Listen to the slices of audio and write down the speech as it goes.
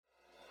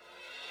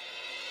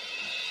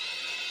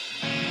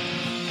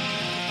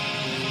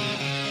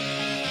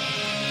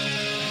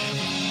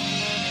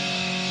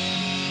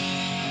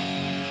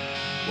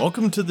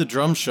Welcome to the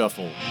Drum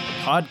Shuffle,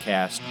 a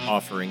podcast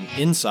offering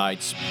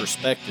insights,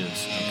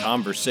 perspectives, and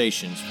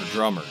conversations for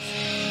drummers.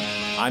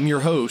 I'm your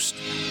host,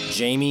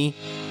 Jamie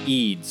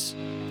Eads.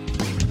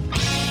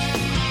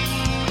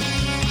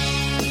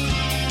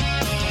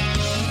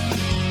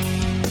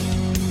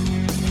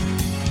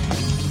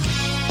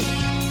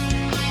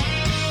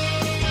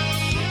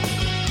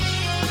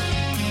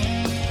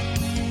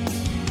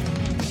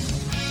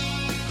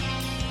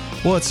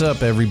 What's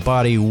up,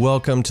 everybody?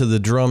 Welcome to the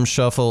Drum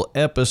Shuffle,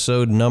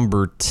 episode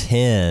number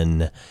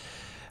 10.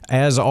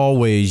 As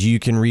always, you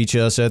can reach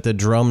us at the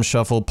Drum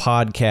Shuffle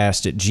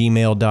Podcast at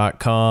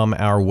gmail.com.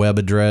 Our web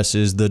address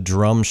is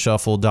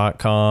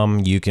thedrumshuffle.com.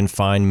 You can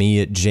find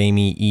me at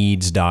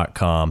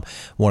jamieeads.com.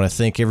 Want to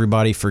thank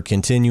everybody for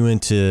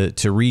continuing to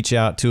reach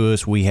out to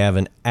us. We have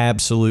an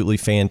absolutely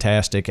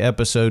fantastic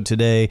episode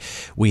today.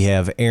 We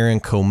have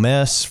Aaron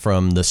Comess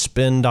from the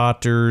Spin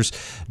Doctors,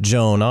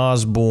 Joan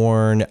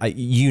Osborne,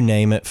 you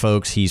name it,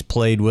 folks. He's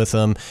played with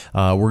them.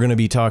 We're going to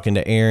be talking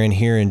to Aaron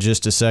here in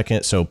just a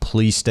second, so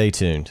please stay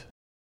tuned.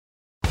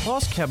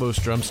 Los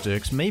Cabos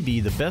drumsticks may be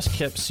the best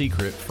kept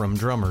secret from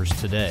drummers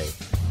today.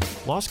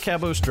 Los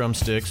Cabos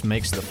drumsticks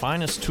makes the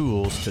finest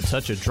tools to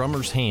touch a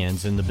drummer's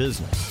hands in the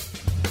business.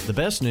 The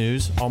best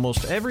news,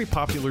 almost every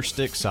popular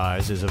stick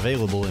size is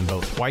available in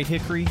both white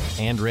hickory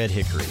and red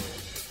hickory.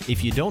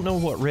 If you don't know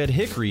what red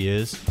hickory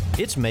is,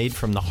 it's made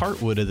from the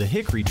heartwood of the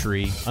hickory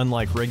tree,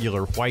 unlike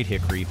regular white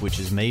hickory, which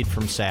is made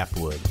from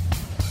sapwood.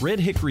 Red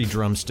hickory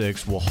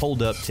drumsticks will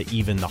hold up to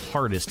even the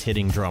hardest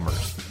hitting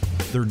drummers.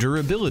 Their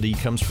durability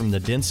comes from the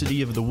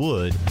density of the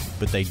wood,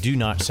 but they do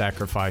not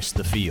sacrifice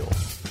the feel.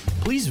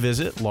 Please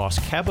visit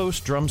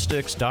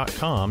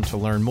LosCabosDrumsticks.com to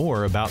learn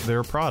more about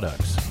their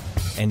products.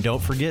 And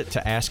don't forget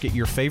to ask at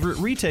your favorite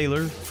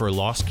retailer for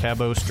Los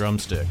Cabos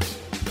drumsticks.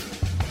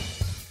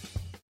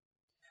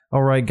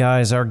 All right,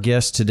 guys, our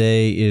guest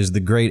today is the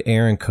great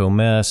Aaron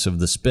Comess of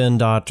the Spin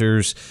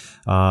Doctors.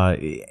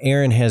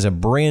 Aaron has a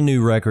brand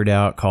new record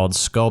out called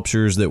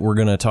Sculptures that we're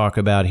going to talk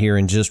about here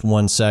in just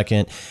 1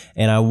 second.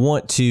 And I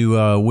want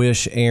to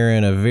wish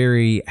Aaron a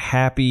very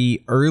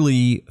happy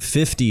early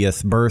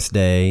 50th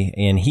birthday.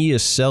 And he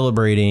is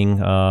celebrating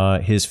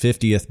his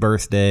 50th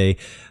birthday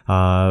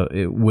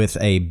with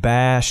a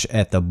bash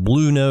at the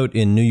Blue Note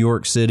in New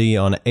York City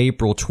on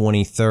April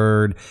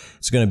 23rd.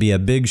 It's going to be a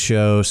big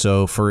show.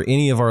 So for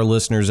any of our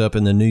listeners up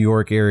in the New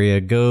York area,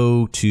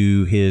 go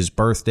to his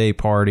birthday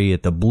party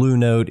at the Blue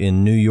Note in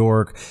New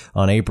York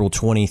on April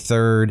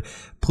 23rd.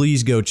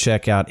 Please go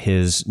check out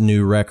his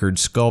new record,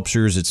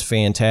 Sculptures. It's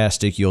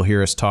fantastic. You'll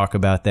hear us talk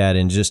about that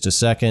in just a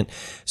second.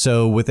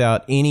 So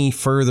without any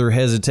further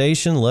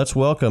hesitation, let's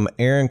welcome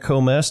Aaron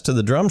Comess to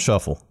the Drum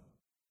Shuffle.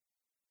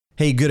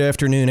 Hey, good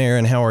afternoon,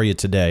 Aaron. How are you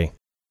today?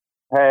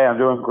 Hey, I'm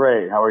doing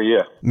great. How are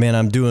you? Man,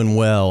 I'm doing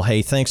well.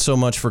 Hey, thanks so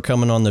much for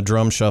coming on the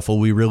Drum Shuffle.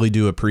 We really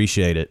do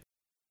appreciate it.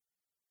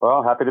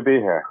 Well, happy to be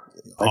here.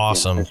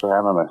 Awesome. Thanks for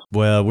having me.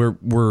 Well,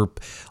 we're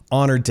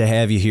honored to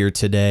have you here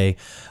today.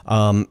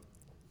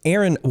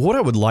 Aaron, what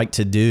I would like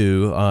to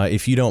do,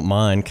 if you don't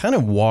mind, kind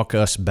of walk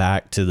us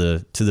back to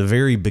the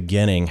very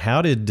beginning.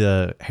 How did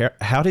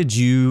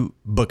you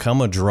become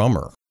a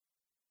drummer?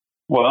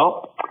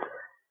 Well,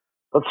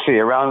 let's see.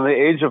 Around the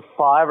age of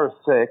 5 or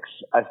 6,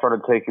 I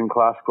started taking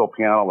classical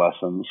piano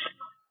lessons,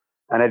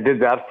 and I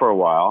did that for a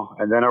while.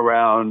 And then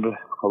around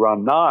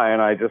 9,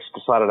 I just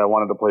decided I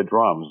wanted to play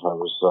drums. I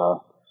was,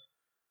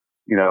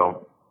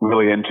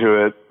 really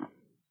into it.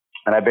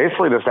 And I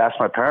basically just asked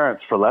my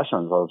parents for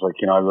lessons. I was like,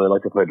 I really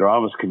like to play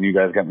drums. Can you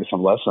guys get me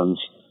some lessons?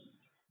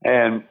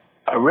 And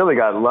I really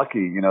got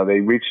lucky. They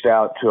reached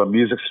out to a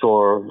music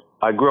store.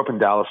 I grew up in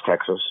Dallas,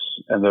 Texas,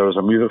 and there was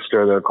a music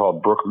store there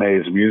called Brooke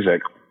Mays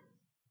Music.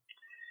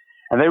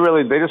 And they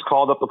just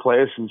called up the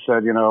place and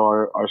said,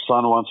 our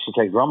son wants to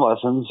take drum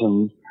lessons.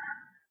 And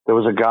there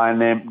was a guy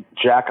named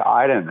Jack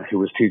Iden who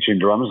was teaching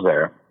drums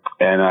there.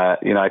 And,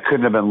 I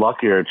couldn't have been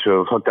luckier to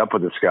have hooked up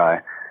with this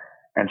guy.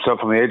 And so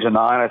from the age of 9,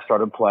 I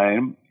started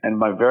playing. And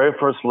my very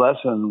first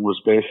lesson was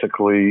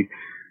basically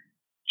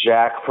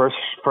Jack. First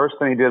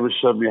thing he did was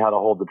showed me how to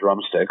hold the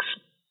drumsticks,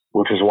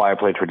 which is why I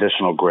play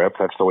traditional grip.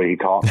 That's the way he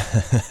taught me.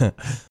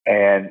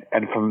 and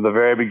from the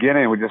very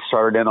beginning, we just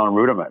started in on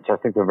rudiments. I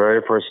think the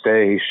very first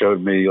day he showed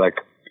me like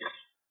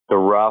the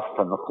rough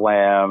and the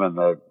flam and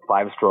the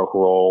 5-stroke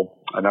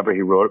roll. I remember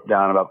he wrote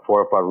down about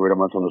 4 or 5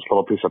 rudiments on this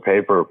little piece of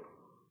paper.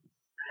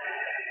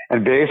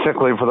 And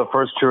basically for the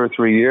first 2 or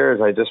 3 years,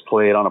 I just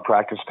played on a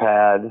practice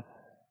pad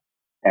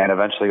and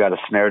eventually got a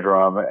snare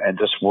drum and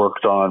just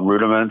worked on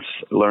rudiments,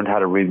 learned how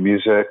to read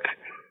music,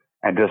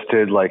 and just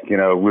did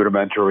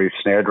rudimentary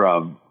snare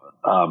drum,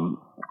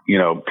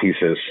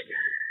 pieces.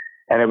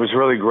 And it was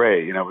really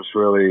great. It was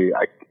really,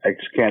 I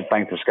just can't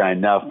thank this guy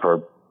enough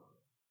for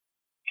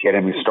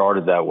getting me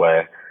started that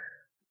way.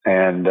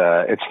 And,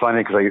 it's funny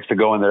because I used to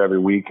go in there every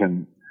week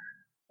and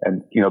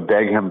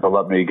beg him to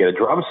let me get a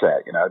drum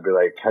set. I'd be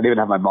like, I'd even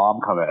have my mom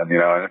come in,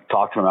 and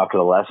talk to him after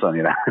the lesson,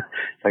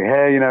 It's like,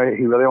 hey,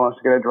 he really wants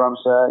to get a drum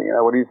set.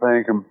 What do you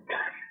think?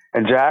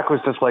 And Jack was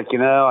just like, you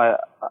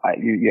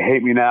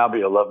hate me now, but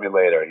you'll love me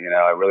later.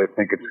 I really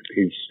think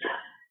he's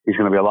he's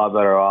going to be a lot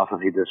better off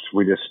if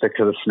we just stick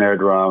to the snare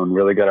drum and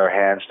really get our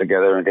hands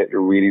together and get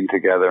your reading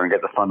together and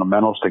get the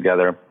fundamentals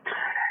together.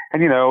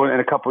 And, in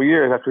a couple of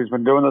years, after he's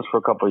been doing this for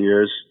a couple of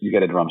years, you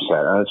get a drum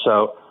set.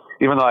 So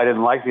even though I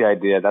didn't like the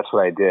idea, that's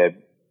what I did.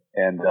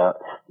 And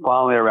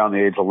finally, around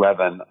the age of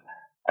 11,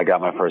 I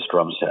got my first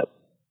drum set.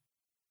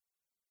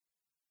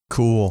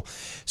 Cool.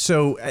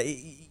 So,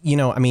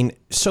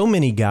 so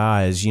many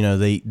guys,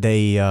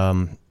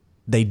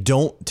 they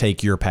don't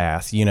take your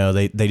path.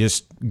 They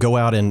just go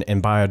out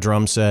and buy a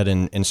drum set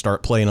and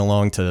start playing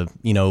along to,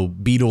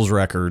 Beatles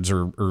records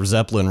or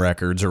Zeppelin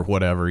records or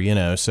whatever,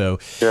 So,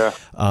 yeah.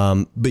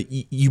 But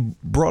you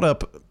brought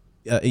up,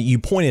 you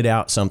pointed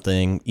out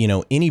something,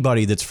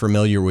 anybody that's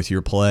familiar with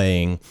your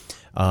playing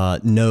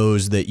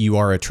knows that you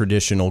are a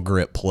traditional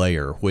grip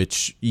player,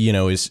 which,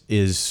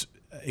 is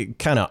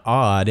kind of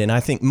odd. And I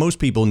think most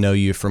people know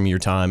you from your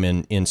time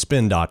in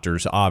Spin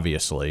Doctors,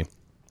 obviously.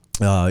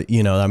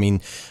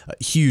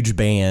 Huge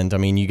band.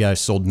 You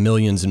guys sold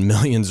millions and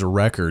millions of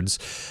records,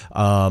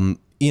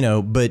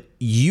 but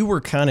you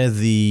were kind of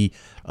the,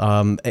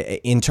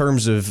 in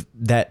terms of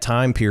that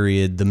time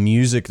period, the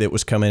music that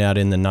was coming out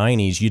in the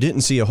 90s, you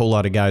didn't see a whole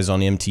lot of guys on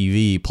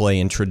MTV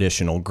playing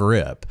traditional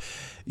grip.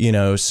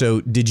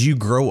 So did you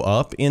grow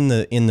up in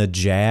the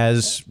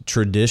jazz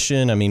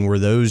tradition? Were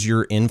those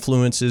your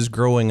influences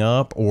growing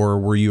up, or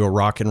were you a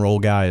rock and roll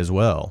guy as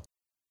well?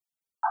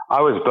 I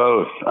was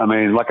both.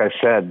 Like I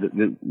said,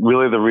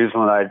 really the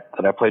reason that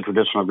I played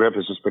traditional grip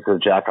is just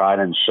because Jack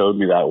Iden showed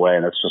me that way,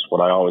 and that's just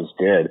what I always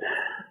did.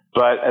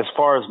 But as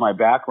far as my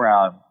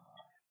background,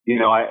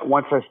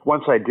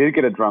 once I did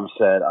get a drum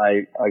set,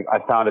 I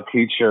found a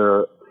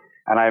teacher,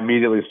 and I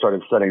immediately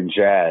started studying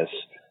jazz.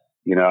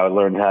 I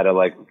learned how to,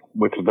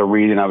 with the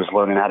reading, I was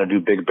learning how to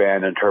do big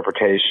band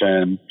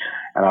interpretation,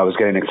 and I was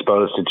getting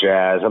exposed to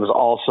jazz. I was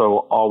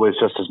also always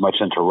just as much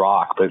into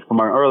rock, but from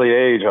an early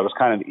age, I was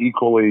kind of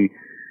equally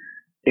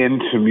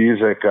into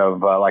music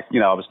of, I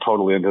was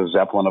totally into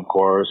Zeppelin, of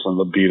course, and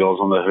the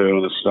Beatles and the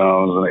Who and the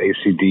Stones and the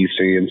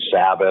AC/DC and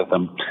Sabbath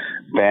and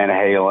Van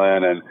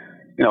Halen and,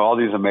 all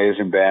these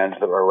amazing bands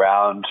that were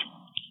around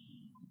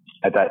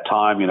at that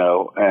time,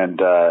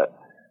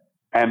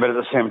 but at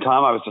the same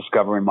time, I was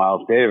discovering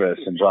Miles Davis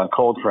and John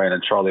Coltrane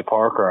and Charlie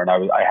Parker, and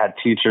I had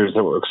teachers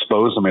that were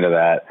exposing me to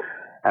that.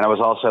 And I was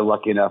also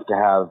lucky enough to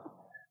have,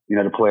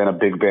 to play in a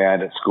big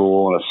band at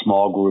school and a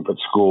small group at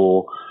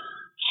school.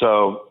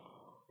 So,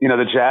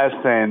 the jazz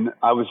thing,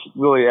 I was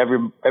really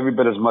every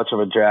bit as much of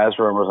a jazz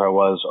drummer as I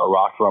was a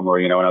rock drummer,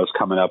 when I was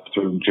coming up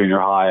through junior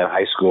high and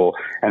high school,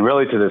 and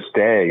really to this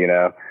day,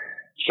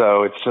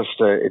 So it's just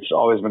it's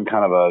always been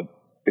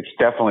it's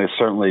definitely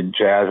certainly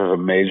jazz is a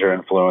major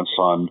influence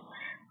on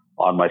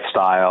my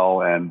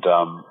style and,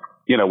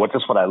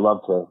 what I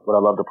love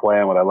to play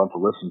and what I love to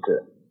listen to.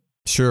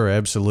 Sure.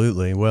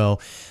 Absolutely. Well,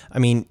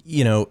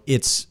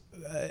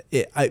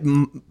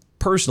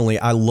 personally,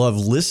 I love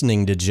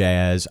listening to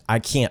jazz. I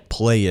can't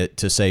play it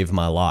to save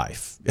my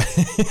life.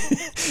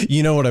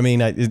 You know what I mean?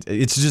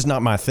 It's just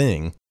not my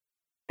thing.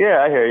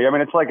 Yeah, I hear you.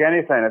 It's like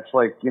anything. It's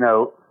like,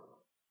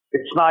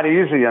 it's not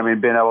easy.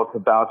 Being able to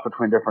bounce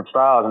between different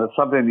styles, and it's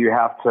something you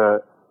have to,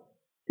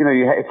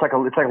 it's like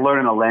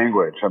learning a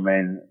language.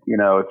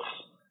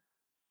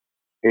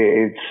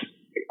 It's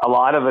a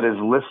lot of it is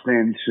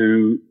listening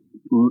to,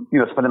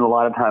 spending a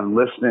lot of time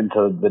listening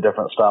to the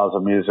different styles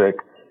of music,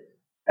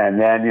 and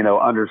then,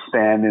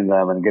 understanding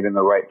them and getting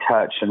the right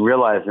touch and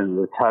realizing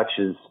the touch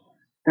is,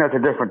 it's a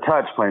different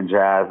touch playing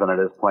jazz than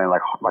it is playing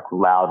like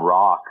loud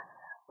rock.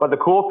 But the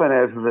cool thing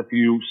is if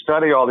you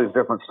study all these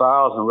different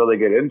styles and really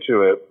get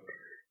into it,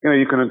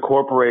 you can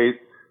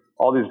incorporate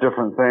all these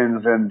different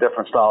things in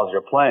different styles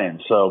you're playing.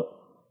 So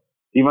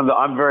even though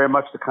I'm very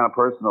much the kind of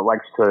person that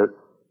likes to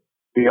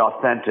be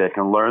authentic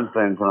and learn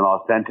things in an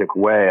authentic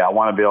way, I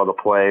want to be able to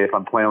play, if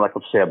I'm playing, let's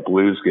say a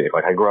blues gig,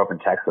 I grew up in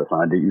Texas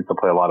and I used to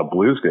play a lot of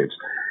blues gigs,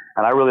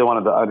 and I really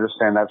wanted to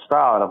understand that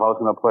style. And if I was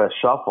going to play a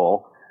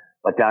shuffle,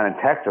 down in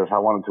Texas, I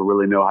wanted to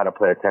really know how to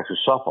play a Texas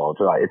shuffle.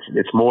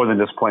 It's more than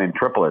just playing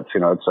triplets,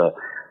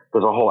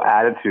 there's a whole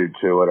attitude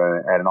to it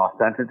and an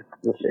authentic,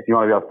 if you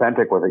want to be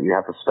authentic with it, you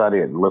have to study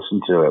it and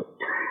listen to it.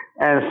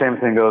 And the same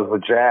thing goes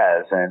with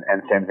jazz and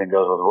same thing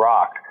goes with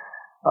rock.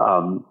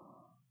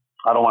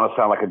 I don't want to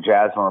sound like a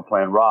jazz drummer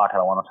playing rock.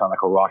 I don't want to sound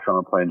like a rock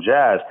drummer playing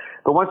jazz.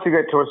 But once you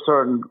get to a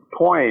certain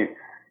point,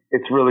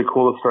 it's really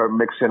cool to start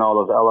mixing all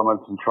those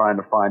elements and trying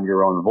to find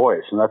your own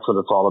voice. And that's what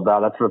it's all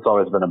about. That's what it's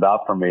always been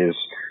about for me, is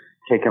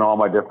taking all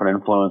my different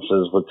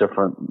influences with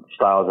different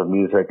styles of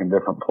music and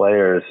different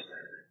players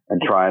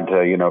and trying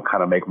to,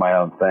 kind of make my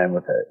own thing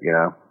with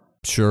it,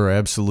 Sure,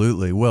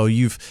 absolutely. Well,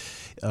 you've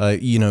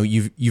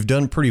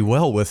done pretty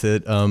well with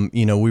it.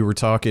 We were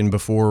talking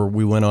before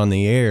we went on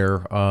the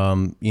air.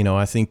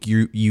 I think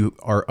you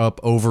are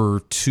up over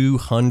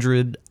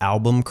 200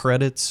 album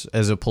credits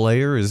as a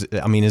player. Is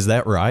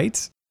that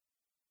right?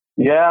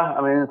 Yeah,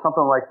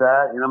 something like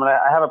that.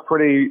 I have a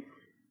pretty.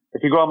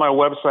 If you go on my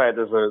website,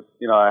 there's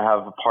I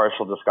have a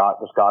partial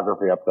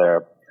discography up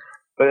there.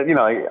 But,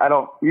 I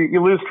don't,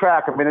 you lose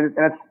track. And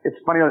it's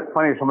funny,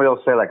 somebody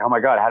will say oh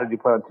my God, how did you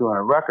play on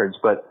 200 records?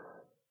 But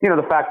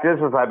the fact is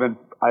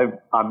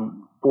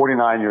I'm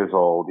 49 years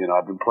old.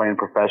 I've been playing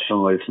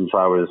professionally since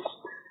I was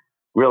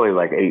really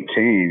like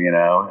 18,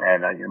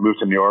 and I moved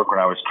to New York when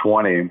I was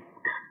 20.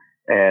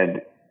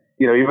 And,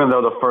 even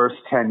though the first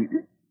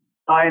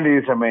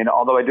 90s,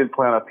 although I did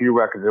play on a few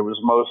records, it was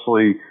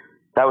mostly,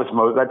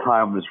 that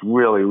time was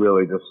really,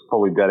 really just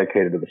fully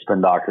dedicated to the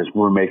Spin Doctors.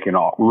 We were making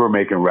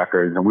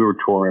records and we were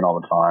touring all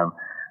the time.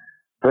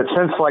 But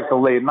since like the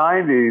late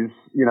 90s,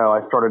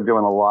 I started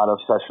doing a lot of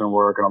session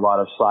work and a lot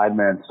of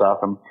sideman stuff.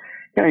 And,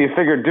 you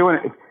figure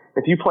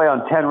if you play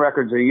on 10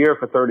 records a year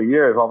for 30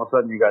 years, all of a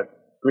sudden you got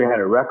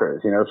 300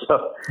 records,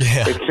 so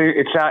yeah.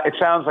 It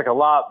sounds like a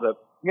lot, but,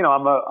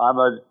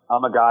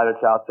 I'm a guy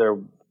that's out there,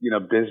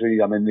 busy.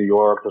 I'm in New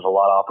York. There's a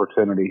lot of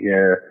opportunity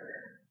here.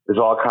 There's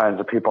all kinds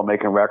of people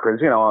making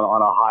records,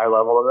 on a high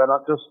level. And then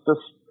just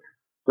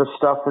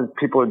stuff that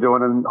people are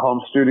doing in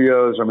home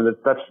studios.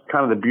 That's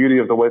kind of the beauty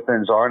of the way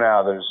things are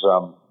now. There's,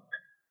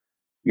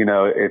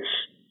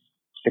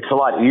 it's a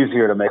lot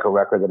easier to make a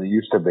record than it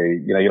used to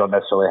be. You don't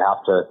necessarily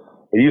have to.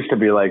 It used to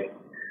be like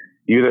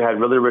you either had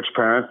really rich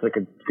parents that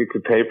could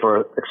pay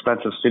for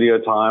expensive studio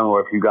time,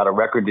 or if you got a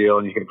record deal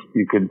and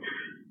you could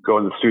go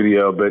in the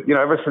studio. But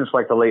ever since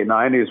like the late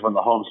 90s, when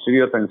the home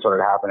studio thing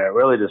started happening, it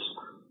really just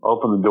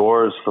opened the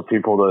doors for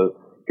people to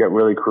get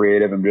really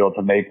creative and be able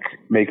to make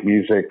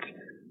music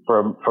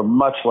for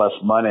much less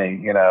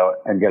money,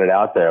 and get it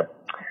out there.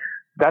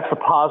 That's the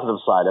positive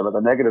side of it.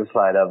 The negative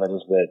side of it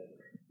is that,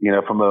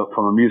 from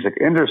a music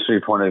industry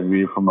point of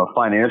view, from a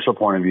financial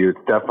point of view,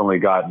 it's definitely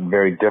gotten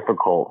very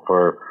difficult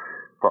for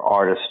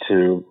artists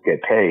to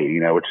get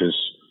paid, which is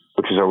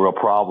a real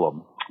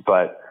problem.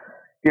 But,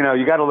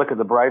 you got to look at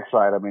the bright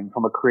side.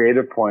 From a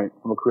creative point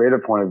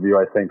of view,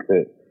 I think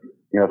that,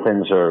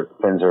 things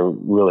are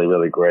really,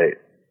 really great.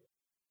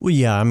 Well,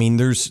 yeah,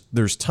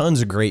 there's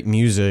tons of great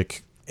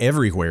music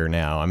everywhere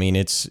now.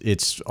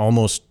 It's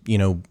almost,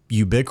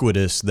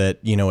 ubiquitous that,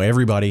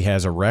 everybody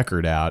has a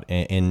record out,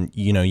 and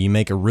you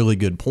make a really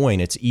good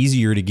point. It's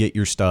easier to get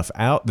your stuff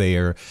out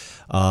there.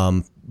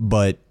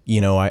 But,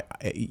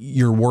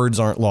 your words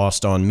aren't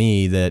lost on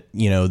me that,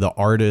 the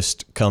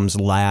artist comes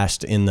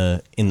last in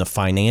the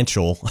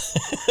financial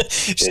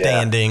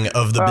standing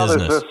of the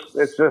business.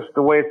 It's just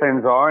the way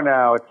things are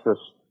now. It's just,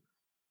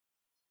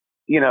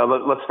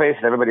 let's face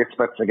it, everybody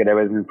expects to get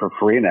everything for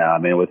free now.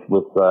 With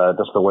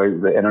just the way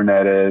the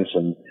internet is,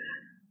 and,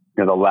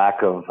 the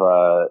lack of,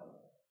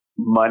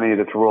 money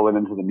that's rolling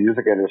into the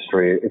music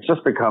industry, it's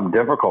just become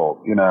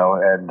difficult,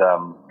 and,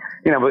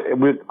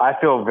 I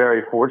feel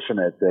very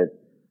fortunate that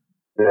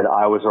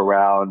I was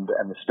around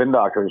and the Spin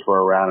Doctors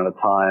were around at a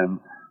time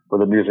where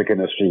the music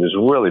industry was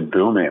really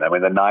booming.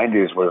 The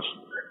 90s was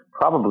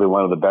probably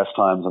one of the best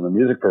times in the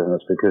music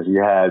business, because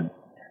you had,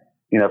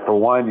 for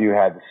one, you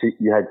had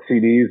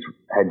CDs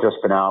had just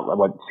been out.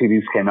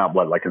 CDs came out,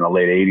 like in the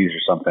late 80s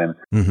or something.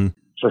 Mm-hmm.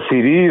 So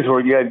CDs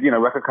were, you had,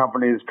 record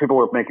companies, people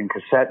were making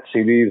cassette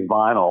CDs,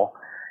 vinyl.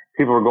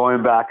 People were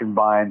going back and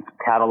buying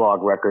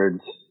catalog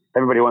records.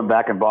 Everybody went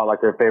back and bought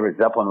like their favorite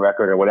Zeppelin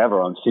record or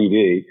whatever on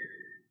CD.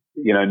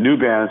 New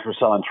bands were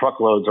selling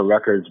truckloads of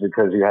records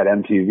because you had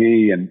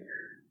MTV and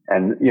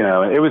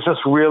it was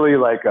just really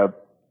like a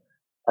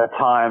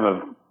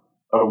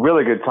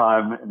really good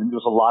time. And there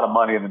was a lot of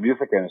money in the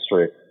music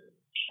industry.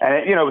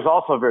 And it's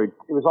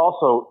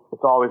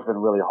always been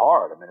really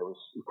hard. It was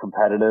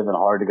competitive and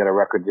hard to get a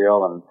record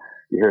deal, and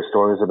you hear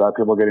stories about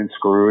people getting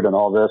screwed and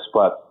all this.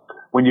 But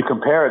when you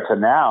compare it to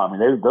now,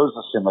 those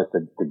just seem like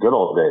the good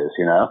old days,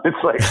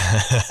 It's like,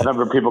 I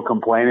remember people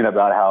complaining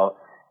about how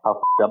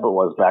f***ed up it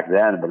was back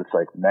then, but it's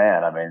like,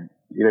 man,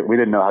 we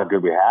didn't know how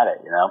good we had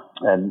it,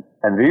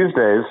 And these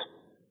days,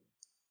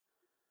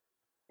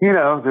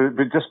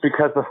 just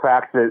because the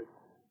fact that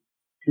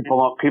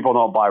people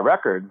don't buy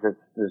records, there's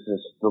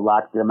just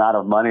the amount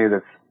of money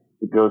that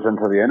goes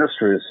into the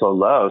industry is so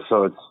low.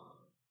 So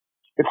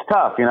it's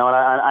tough, and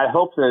I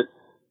hope that,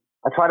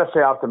 I try to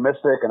stay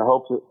optimistic and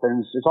hope that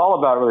it's all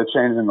about really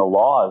changing the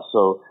laws.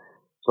 So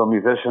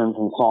musicians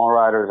and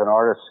songwriters and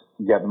artists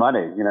get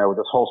money, with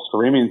this whole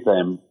streaming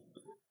thing.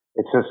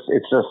 It's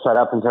just set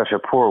up in such a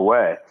poor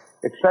way.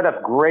 It's set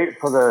up great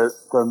for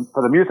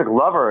the music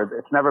lover.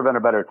 It's never been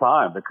a better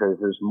time, because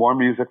there's more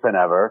music than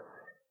ever,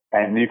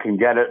 and you can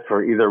get it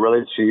for either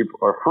really cheap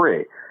or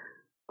free.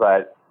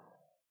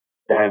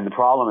 And the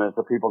problem is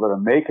the people that are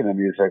making the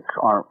music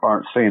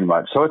aren't seeing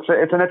much. So it's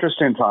an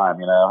interesting time,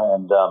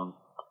 and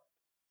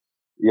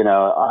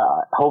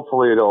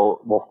hopefully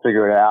we'll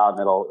figure it out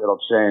and it'll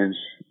change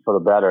for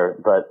the better.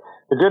 But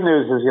the good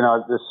news is,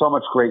 there's so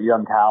much great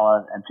young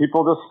talent, and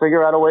people just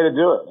figure out a way to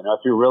do it.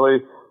 If you really,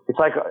 it's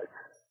like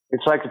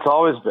it's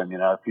always been,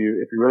 if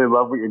you really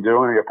love what you're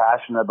doing and you're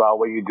passionate about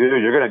what you do,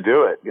 you're going to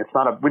do it. It's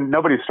not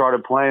nobody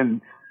started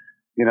playing,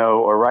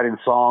 or writing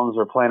songs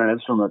or playing an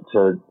instrument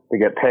to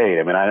get paid.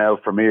 I know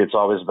for me, it's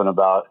always been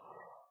about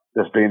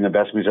just being the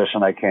best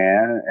musician I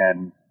can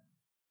and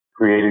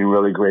creating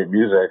really great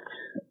music.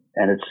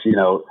 And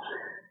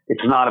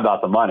it's not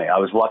about the money. I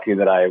was lucky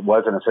that I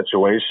was in a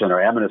situation, or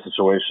am in a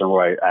situation,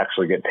 where I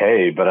actually get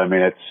paid. But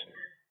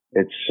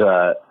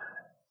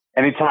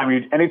anytime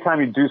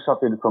you do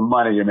something for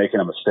money, you're making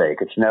a mistake.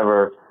 It's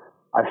never,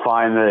 I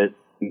find that,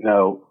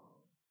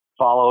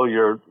 follow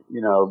your,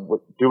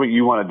 do what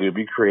you want to do,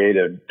 be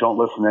creative. Don't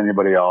listen to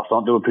anybody else.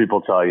 Don't do what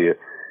people tell you.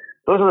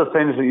 Those are the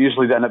things that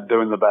usually end up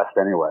doing the best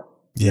anyway.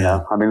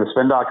 Yeah. I mean, the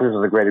Spin Doctors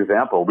is a great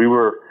example. We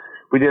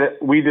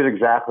did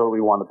exactly what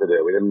we wanted to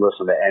do. We didn't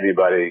listen to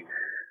anybody.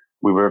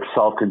 We were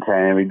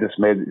self-contained. We just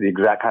made the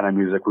exact kind of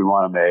music we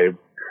want to make.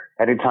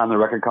 Anytime the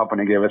record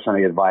company gave us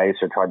any advice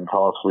or tried to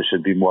tell us we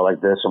should be more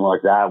like this or more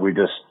like that, we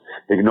just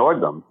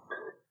ignored them.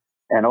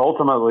 And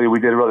ultimately, we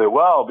did really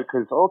well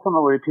because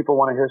ultimately people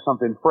want to hear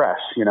something fresh.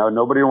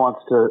 Nobody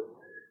wants to.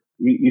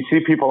 You see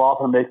people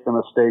often make the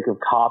mistake of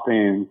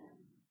copying,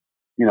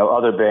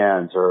 other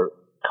bands or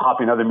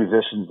copying other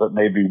musicians that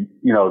may be,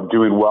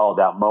 doing well at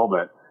that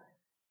moment.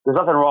 There's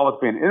nothing wrong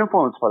with being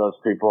influenced by those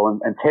people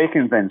and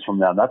taking things from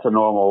them. That's a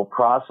normal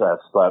process.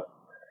 But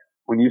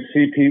when you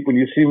see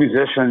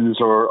musicians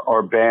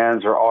or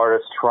bands or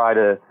artists try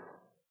to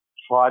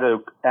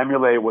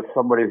emulate what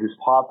somebody who's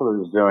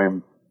popular is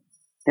doing,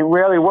 it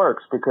rarely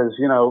works because,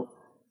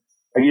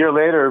 a year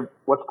later,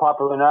 what's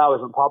popular now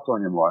isn't popular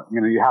anymore.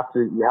 You have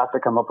to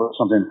come up with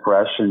something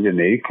fresh and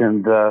unique,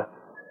 and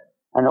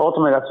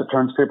ultimately that's what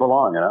turns people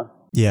on.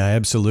 Yeah,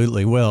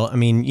 absolutely. Well, I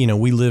mean,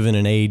 we live in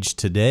an age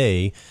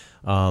today.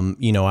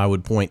 I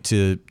would point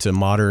to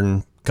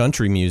modern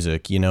country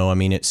music. I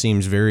mean, it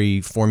seems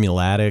very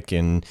formulaic,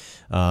 and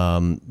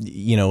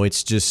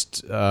it's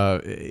just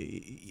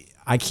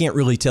I can't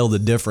really tell the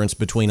difference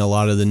between a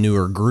lot of the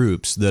newer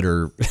groups that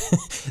are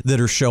that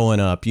are showing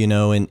up.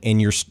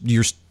 And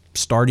you're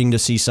starting to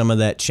see some of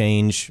that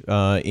change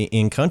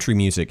in country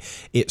music.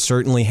 It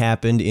certainly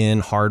happened in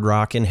hard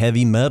rock and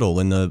heavy metal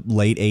in the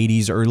late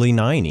 80s, early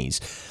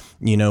 90s.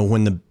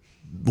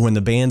 When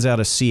the bands out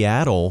of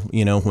Seattle,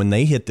 when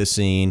they hit the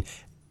scene,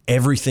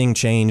 everything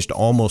changed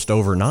almost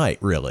overnight,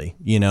 really.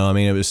 I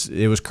mean,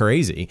 it was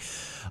crazy.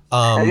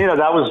 And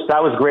that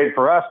was great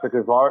for us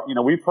because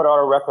we put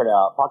our record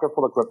out. Pocket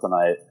Full of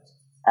Kryptonite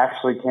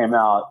actually came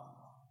out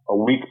a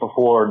week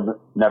before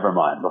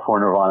Nevermind, before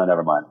Nirvana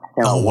Nevermind.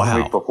 It came out 1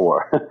 week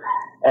before.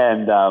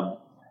 and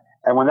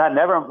when that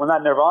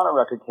Nirvana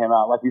record came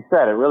out, like you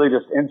said, it really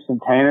just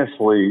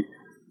instantaneously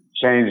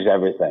changed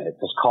everything. It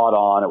just caught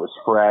on. It was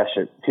fresh.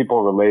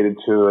 People related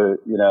to it,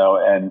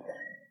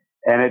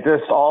 and it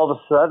just all of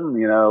a sudden,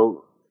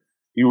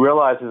 you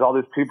realize there's all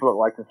these people that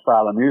like this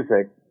style of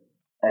music,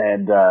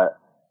 and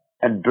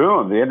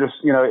boom,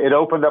 it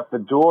opened up the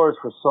doors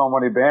for so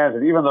many bands.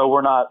 And even though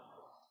we're not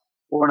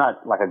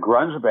like a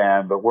grunge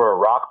band, but we're a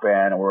rock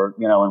band, and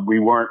and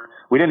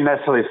we didn't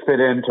necessarily fit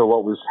into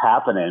what was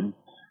happening.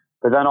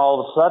 But then all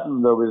of a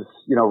sudden there was,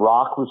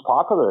 rock was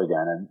popular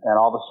again. And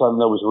all of a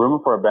sudden there was room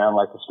for a band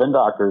like the Spin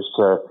Doctors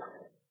to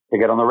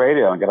get on the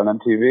radio and get on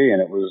MTV. And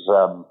it was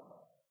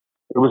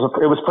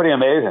pretty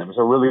amazing. It was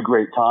a really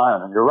great time.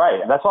 And you're right.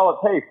 And that's all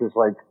it takes is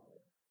like,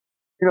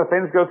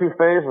 things go through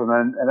phases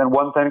and then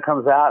one thing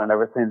comes out and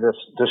everything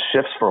just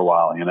shifts for a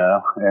while,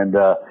 and,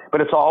 but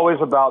it's always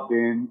about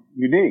being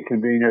unique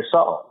and being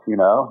yourself,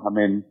 I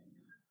mean,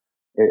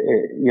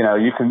 you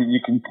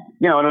can,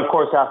 and of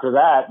course after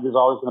that, there's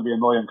always going to be a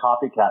million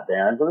copycat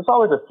bands, and there's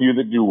always a few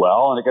that do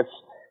well, and it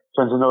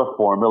turns into a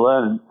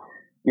formula, and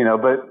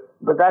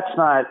but that's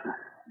not,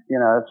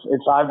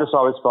 I've just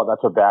always felt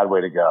that's a bad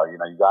way to go. You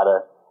gotta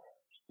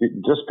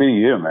just be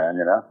you, man.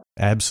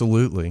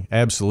 Absolutely.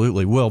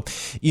 Well,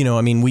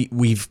 I mean,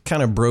 we've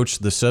kind of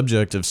broached the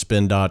subject of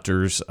Spin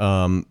Doctors.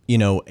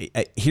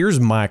 Here's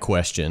my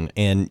question,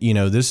 and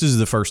this is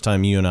the first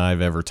time you and I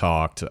have ever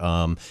talked.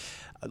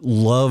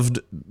 Loved,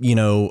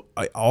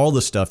 all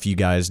the stuff you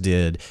guys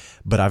did,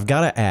 but I've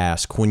got to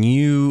ask, when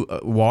you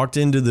walked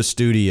into the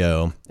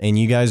studio and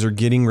you guys are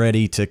getting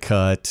ready to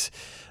cut,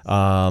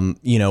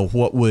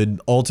 what would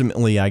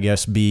ultimately, I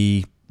guess,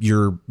 be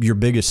your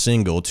biggest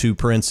single, Two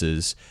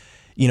Princes,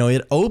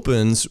 it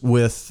opens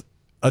with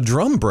a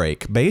drum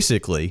break,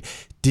 basically.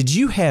 Did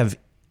you have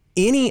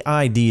any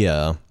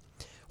idea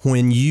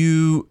when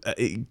you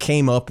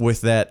came up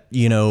with that,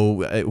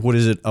 what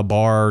is it, a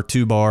bar,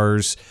 2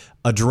 bars,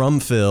 a drum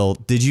fill?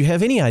 Did you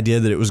have any idea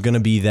that it was going to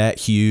be that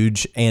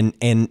huge? And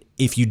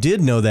if you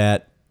did know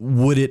that,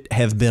 would it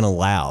have been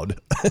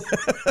allowed?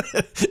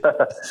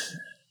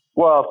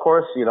 Well, of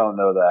course you don't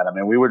know that. I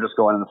mean, we were just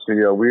going in the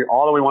studio.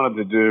 All we wanted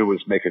to do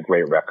was make a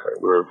great record.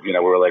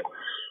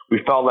 We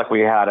felt like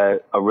we had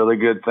a really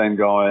good thing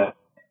going.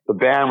 The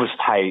band was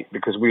tight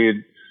because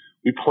we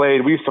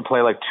used to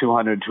play like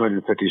 200,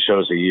 250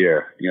 shows a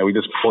year. We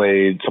just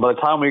played. So by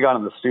the time we got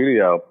in the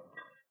studio,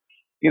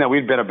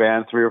 we'd been a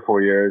band 3 or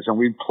 4 years, and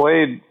we'd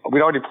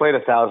already played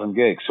 1,000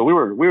 gigs. So we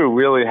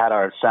really had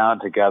our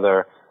sound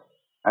together,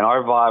 and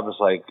our vibe was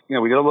like,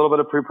 we did a little bit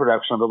of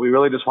pre-production, but we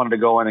really just wanted to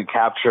go in and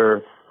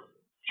capture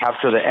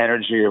the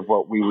energy of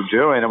what we were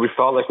doing. And we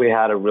felt like we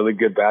had a really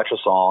good batch of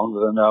songs.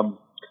 And,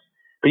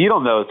 but you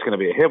don't know it's going to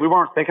be a hit. We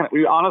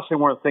honestly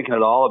weren't thinking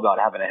at all about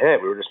having a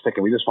hit. We were just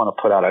thinking, we just want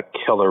to put out a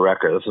killer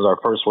record. This is our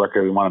first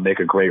record. We want to make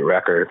a great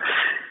record.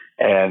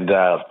 And,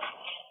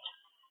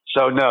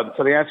 So no.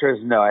 So the answer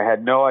is no. I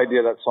had no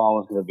idea that song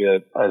was going to be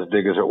as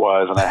big as it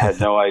was, and I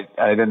had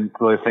I didn't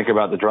really think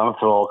about the drum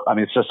fill. I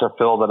mean, it's just a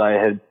fill that I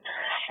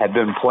had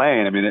been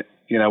playing. I mean,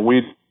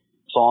 we'd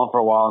song for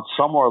a while, and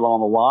somewhere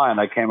along the line,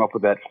 I came up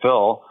with that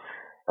fill,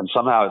 and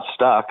somehow it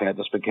stuck, and it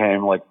just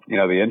became like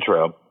the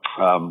intro.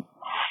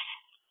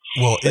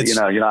 Well,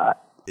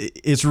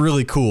 it's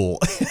really cool.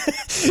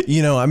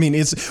 I mean,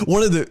 it's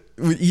one of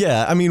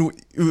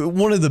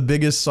the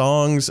biggest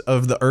songs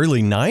of the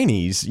early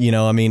 90s,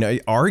 I mean,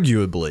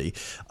 arguably.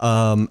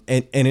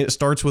 And it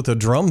starts with a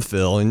drum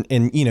fill, and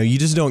you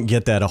just don't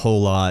get that a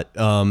whole lot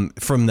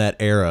from that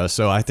era.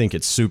 So I think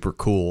it's super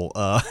cool.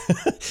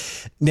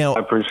 Now, I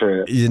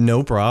appreciate it.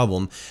 No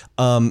problem.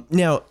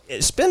 Now,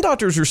 Spin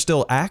Doctors are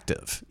still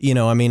active.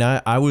 I mean,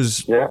 I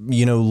was,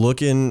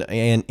 looking,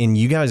 and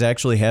you guys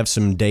actually have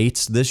some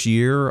dates this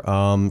year.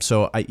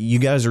 So you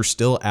guys are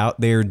still out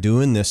there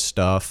doing this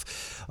stuff.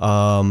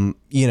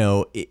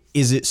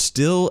 Is it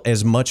still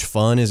as much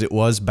fun as it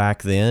was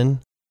back then?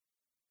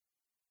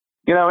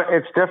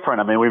 It's different.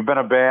 I mean, we've been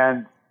a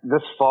band.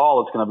 This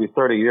fall, it's going to be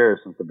 30 years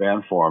since the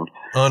band formed.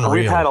 Unreal.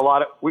 We've had a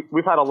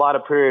lot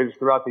of periods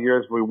throughout the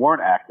years we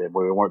weren't active,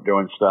 where we weren't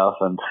doing stuff,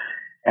 and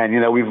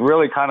we've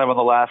really kind of in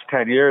the last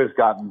 10 years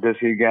gotten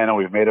busy again, and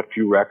we've made a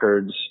few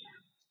records,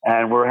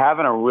 and we're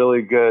having a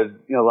really good.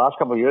 The last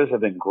couple of years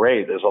have been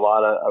great. There's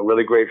a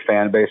really great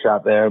fan base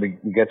out there. We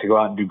get to go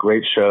out and do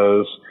great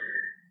shows,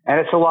 and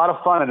it's a lot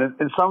of fun. And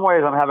in some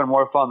ways, I'm having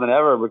more fun than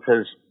ever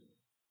because.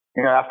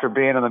 After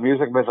being in the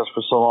music business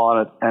for so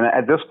long, and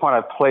at this point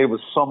I've played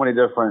with so many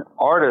different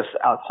artists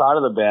outside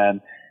of the band,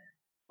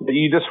 that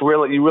you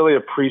really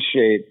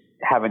appreciate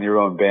having your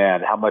own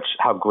band,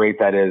 how great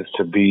that is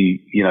to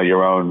be,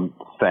 your own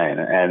thing.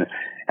 And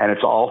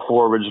it's all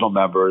 4 original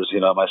members,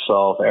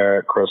 myself,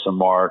 Eric, Chris, and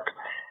Mark.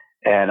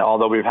 And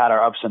although we've had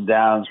our ups and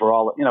downs, we're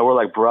all, we're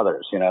like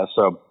brothers,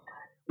 so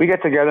we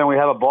get together and we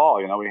have a ball,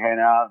 we hang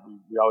out,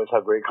 we always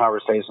have great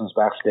conversations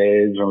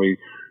backstage, and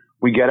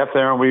we get up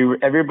there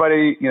and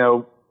everybody,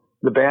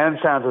 the band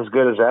sounds as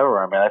good as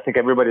ever. I mean, I think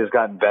everybody has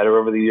gotten better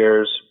over the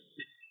years,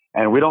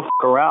 and we don't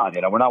fuck around.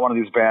 We're not one of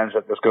these bands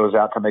that just goes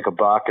out to make a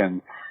buck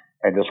and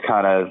just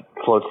kind of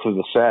floats through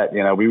the set.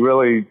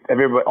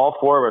 Everybody, all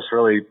 4 of us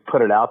really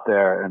put it out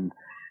there, and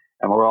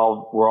we're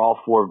all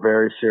 4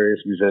 very serious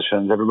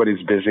musicians.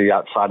 Everybody's busy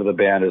outside of the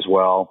band as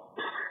well.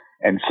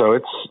 And so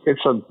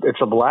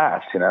it's a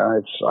blast,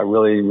 I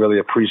really, really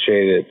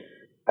appreciate it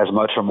as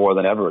much or more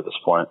than ever at this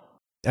point.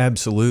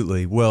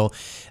 Absolutely. Well,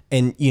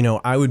 and,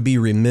 I would be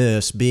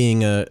remiss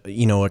being a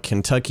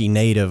Kentucky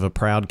native, a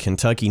proud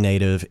Kentucky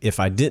native, if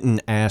I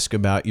didn't ask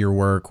about your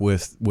work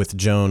with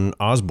Joan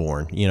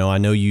Osborne. I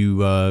know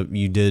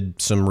you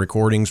did some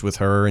recordings with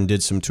her and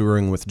did some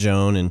touring with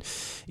Joan, and,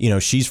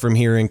 she's from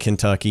here in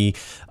Kentucky.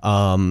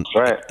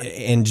 Right.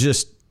 And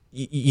just,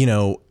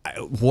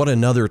 what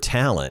another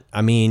talent.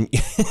 I mean,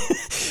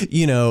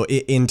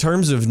 in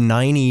terms of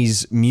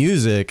 90s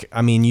music,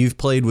 I mean, you've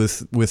played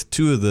with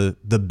 2 of the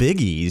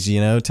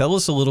biggies, tell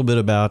us a little bit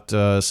about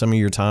some of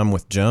your time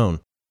with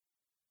Joan.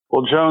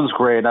 Well, Joan's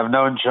great. I've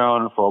known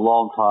Joan for a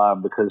long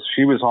time because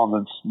she was on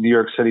the New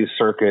York City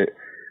circuit.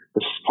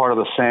 This is part of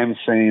the same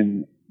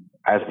scene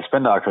as the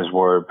Spin Doctors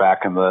were back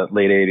in the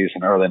late 80s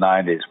and early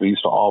 90s. We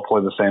used to all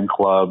play the same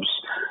clubs.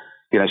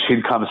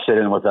 She'd come sit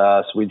in with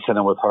us. We'd sit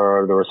in with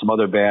her. There were some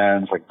other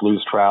bands like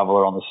Blues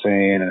Traveler on the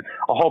scene and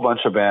a whole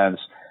bunch of bands.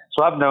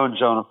 So I've known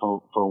Joan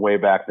for way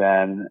back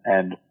then.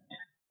 And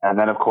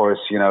then, of course,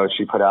 she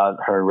put out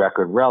her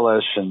record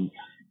Relish and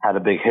had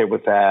a big hit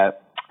with that.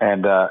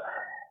 And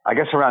I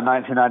guess around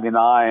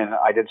 1999,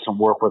 I did some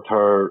work with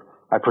her.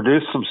 I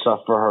produced some stuff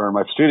for her in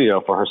my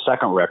studio for her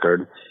second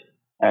record.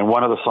 And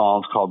one of the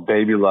songs called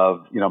Baby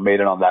Love,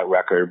 made it on that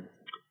record.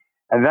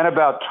 And then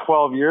about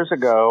 12 years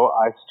ago,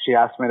 she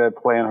asked me to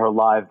play in her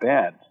live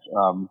band.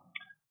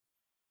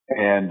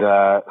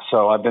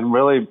 So I've been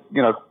really,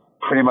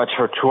 pretty much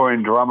her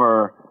touring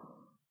drummer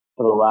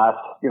for the last,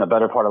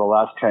 better part of the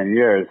last 10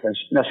 years. And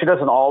she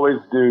doesn't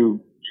always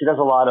she does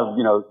a lot of,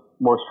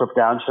 more stripped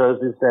down shows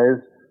these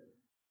days.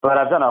 But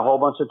I've done a whole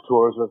bunch of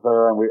tours with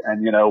her, and we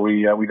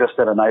just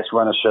did a nice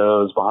run of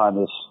shows behind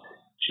this.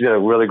 She did a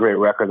really great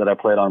record that I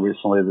played on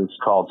recently that's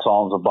called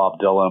Songs of Bob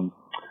Dylan.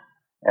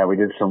 And we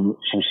did some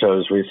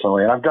shows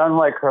recently. And I've done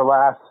her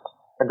last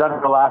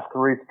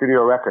 3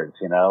 studio records,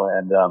 and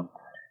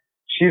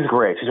she's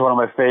great. She's one of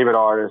my favorite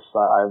artists.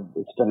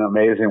 It's been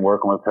amazing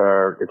working with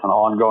her. It's an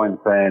ongoing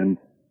thing.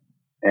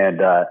 And,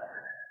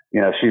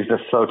 she's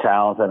just so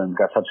talented and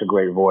got such a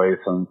great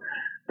voice. And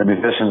the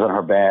musicians in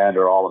her band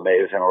are all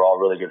amazing. We're all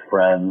really good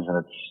friends.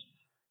 And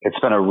it's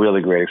been a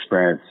really great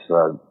experience,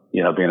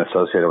 being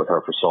associated with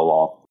her for so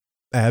long.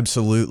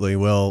 Absolutely.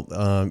 Well,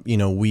 I'm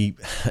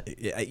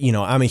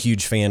a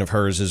huge fan of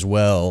hers as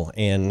well.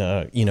 And,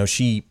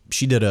 she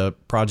did a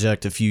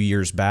project a few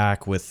years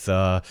back with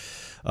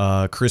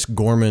Chris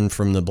Gorman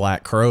from the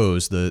Black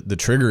Crowes, the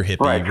Trigger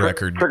Hippie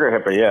record. Trigger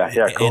Hippie, yeah,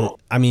 cool. And,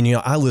 I mean,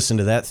 I listen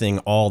to that thing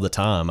all the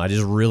time. I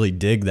just really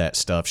dig that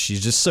stuff.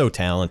 She's just so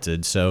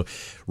talented. So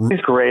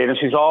she's great, and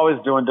she's always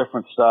doing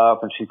different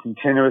stuff, and she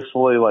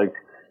continuously,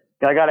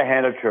 yeah, I got to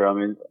hand it to her. I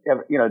mean,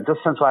 just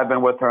since I've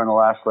been with her in the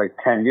last like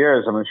 10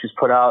 years, I mean, she's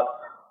put out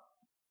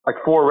like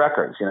 4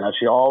 records, and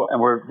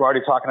we're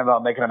already talking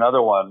about making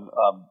another one.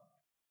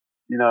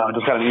 I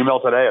just got an email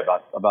today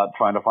about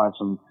trying to find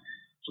some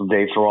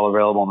dates are all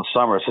available in the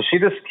summer. So she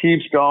just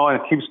keeps going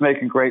and keeps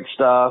making great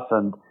stuff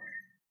and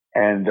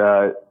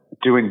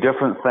doing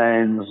different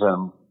things.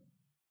 And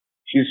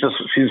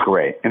she's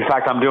great. In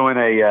fact, I'm doing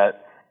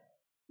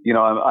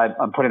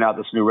I'm putting out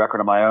this new record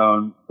of my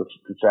own.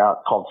 It's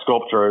out called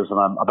Sculptures, and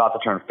I'm about to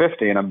turn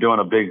 50, and I'm doing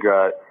a big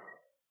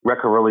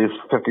record release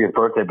 50th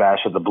birthday bash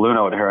at the Blue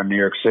Note here in New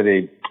York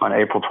City on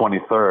April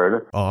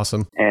 23rd.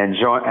 Awesome. And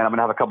I'm going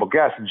to have a couple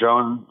guests, and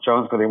Joan's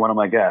going to be one of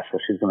my guests. So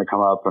she's going to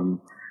come up and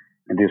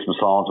do some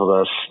songs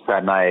with us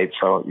that night.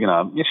 So,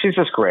 she's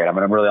just great. I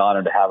mean, I'm really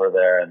honored to have her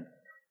there, and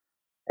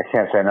I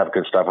can't say enough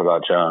good stuff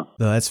about Joan.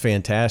 No, that's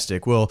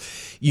fantastic. Well,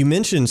 you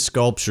mentioned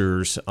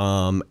Sculptures,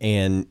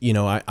 and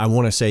I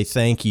want to say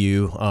thank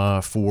you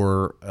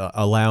for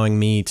allowing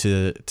me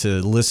to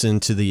listen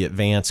to the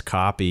advanced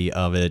copy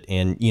of it.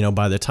 And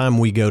by the time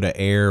we go to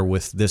air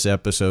with this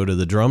episode of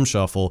the Drum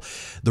Shuffle,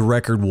 the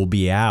record will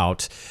be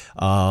out.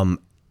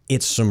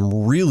 It's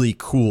some really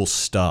cool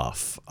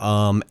stuff,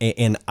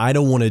 and I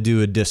don't want to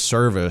do a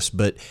disservice,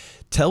 but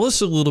tell us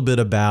a little bit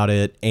about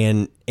it.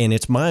 And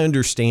it's my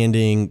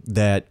understanding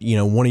that,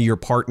 one of your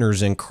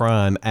partners in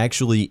crime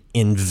actually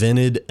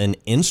invented an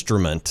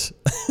instrument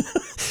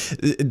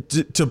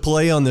to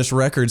play on this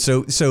record.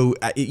 So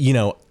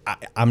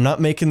I'm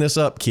not making this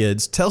up,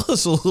 kids. Tell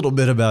us a little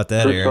bit about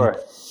that, Aaron. Sure.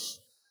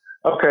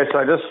 Okay, so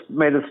I just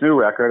made this new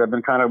record. I've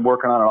been kind of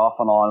working on it off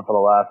and on for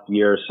the last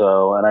year or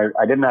so, and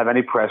I didn't have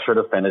any pressure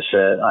to finish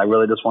it. I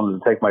really just wanted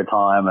to take my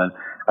time, and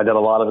I did a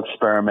lot of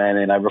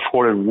experimenting. I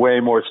recorded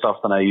way more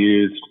stuff than I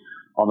used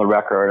on the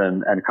record,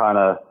 and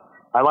kind of,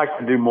 I like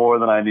to do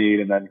more than I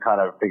need and then kind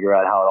of figure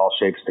out how it all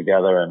shapes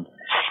together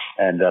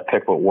and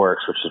pick what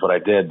works, which is what I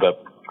did. But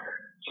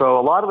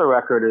so a lot of the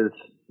record is,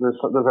 there's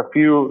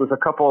a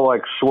couple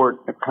like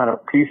short kind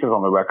of pieces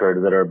on the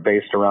record that are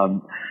based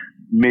around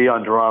me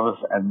on drums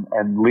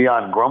and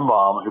Leon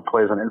Grumbaum, who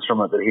plays an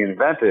instrument that he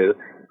invented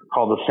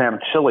called the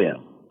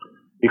Samchillion.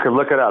 You can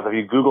look it up. If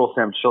you Google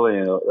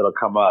Samchillion, it'll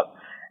come up.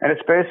 And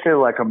it's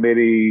basically like a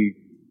MIDI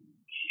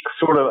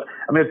sort of,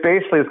 it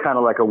basically is kind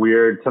of like a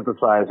weird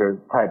synthesizer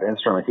type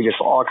instrument. He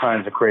gets all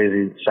kinds of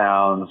crazy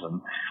sounds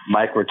and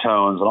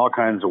microtones and all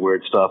kinds of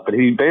weird stuff. But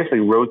he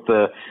basically wrote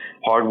the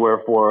hardware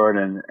for it,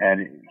 and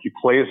he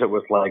plays it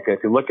with like,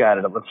 if you look at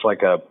it, it looks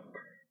like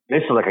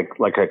basically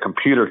like a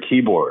computer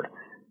keyboard.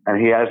 And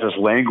he has this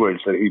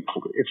language that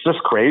it's just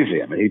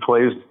crazy. He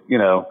plays, he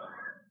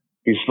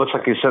looks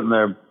like he's sitting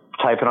there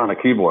typing on a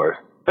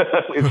keyboard.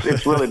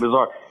 It's really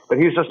bizarre, but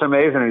he's just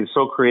amazing. And he's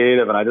so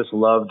creative. And I just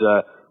loved,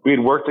 we had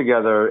worked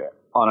together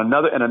in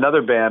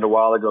another band a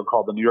while ago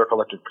called the New York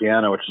Electric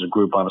Piano, which is a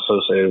group I'm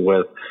associated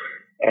with.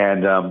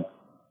 And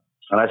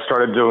I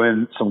started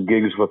doing some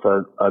gigs with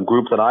a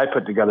group that I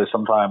put together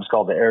sometimes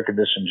called the Air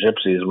Conditioned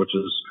Gypsies, which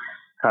is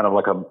kind of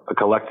like a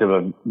collective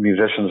of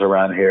musicians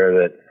around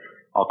here that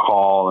I'll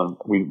call, and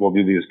we'll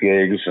do these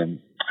gigs. And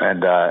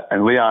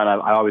Leon,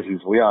 I always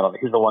use Leon.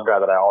 He's the one guy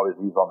that I always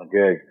use on the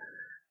gig.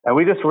 And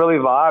we just really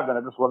vibed, and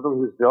I just loved what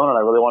he was doing, and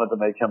I really wanted to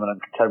make him an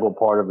integral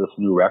part of this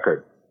new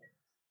record.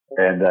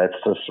 And it's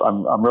just,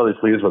 I'm really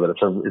pleased with it.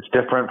 It's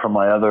different from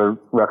my other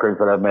records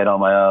that I've made on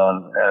my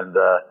own, and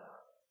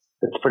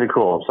it's pretty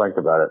cool. I'm psyched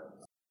about it.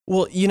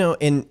 Well,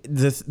 and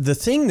the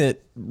thing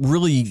that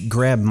really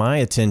grabbed my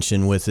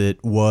attention with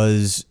it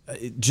was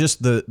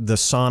just the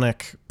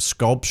sonic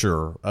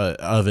sculpture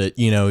of it,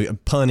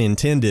 pun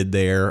intended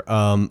there.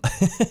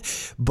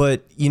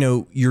 But,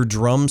 your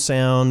drum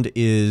sound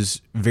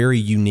is very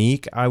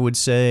unique, I would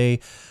say.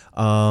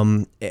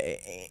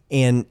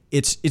 And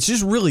it's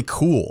just really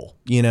cool.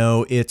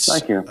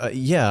 Thank you.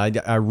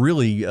 I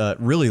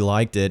really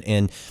liked it.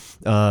 And,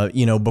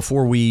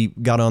 before we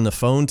got on the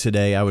phone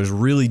today, I was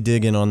really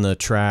digging on the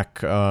track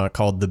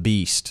called The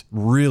Beast.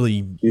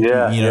 Really,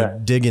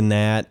 digging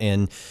that.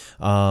 And,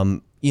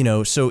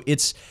 so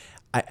it's,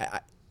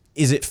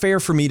 is it fair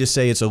for me to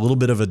say it's a little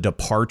bit of a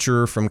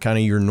departure from kind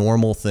of your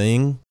normal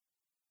thing?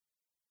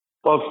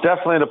 Well, it's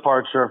definitely a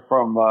departure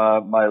from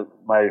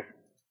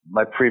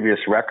my previous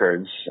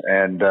records.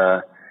 And,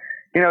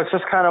 it's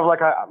just kind of like,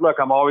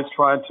 I'm always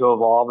trying to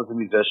evolve as a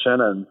musician,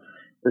 and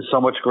there's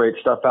so much great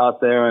stuff out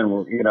there.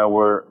 And,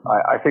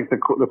 I think the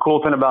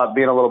cool thing about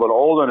being a little bit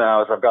older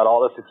now is I've got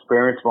all this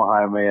experience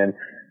behind me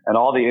and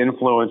all the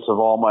influence of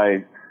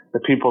the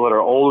people that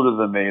are older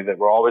than me that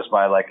were always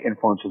my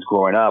influences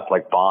growing up,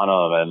 like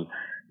Bonham and,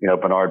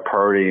 Bernard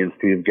Purdy and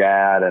Steve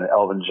Gadd and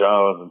Elvin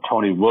Jones and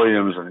Tony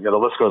Williams, and the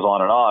list goes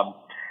on.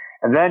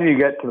 And then you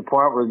get to the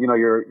point where,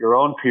 your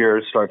own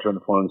peers start to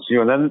influence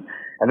you. And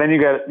then you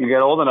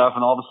get old enough,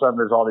 and all of a sudden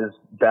there's all these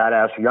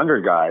badass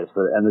younger guys,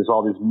 and there's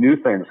all these new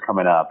things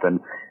coming up, and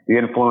the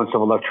influence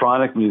of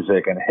electronic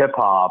music and hip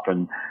hop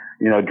and,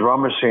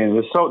 drum machine.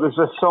 There's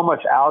just so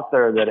much out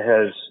there that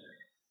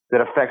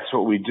affects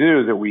what we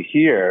do, that we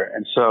hear.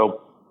 And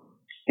so,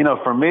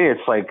 for me,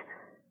 it's like,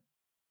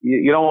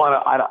 you don't want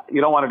to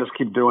you don't want to just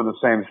keep doing the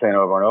same thing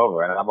over and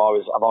over. And I've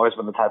always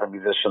been the type of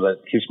musician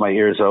that keeps my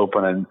ears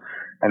open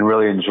and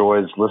really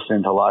enjoys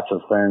listening to lots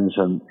of things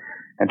and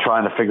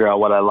trying to figure out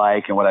what I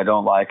like and what I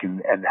don't like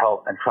and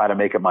help and try to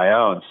make it my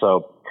own.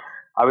 So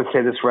I would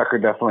say this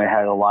record definitely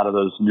had a lot of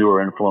those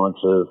newer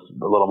influences,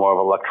 a little more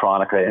of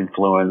electronica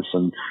influence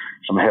and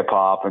some hip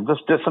hop and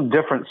just some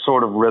different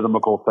sort of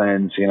rhythmical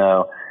things, you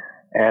know.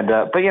 And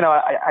but you know,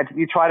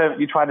 you try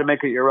to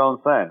make it your own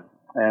thing.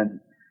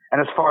 And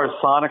as far as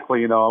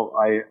sonically, you know,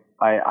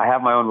 I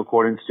have my own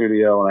recording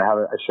studio and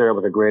I share it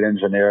with a great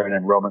engineer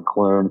named Roman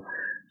Clune.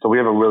 So we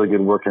have a really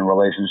good working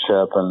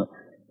relationship. And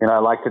you know, I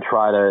like to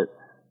try to,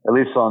 at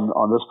least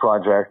on this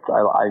project,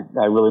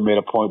 I really made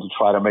a point to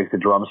try to make the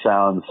drum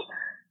sounds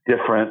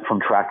different from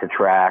track to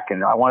track.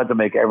 And I wanted to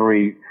make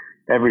every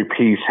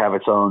piece have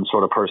its own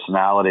sort of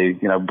personality,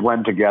 you know,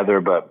 blend together,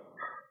 but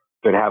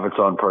have its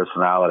own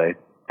personality.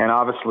 And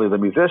obviously the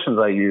musicians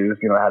I used,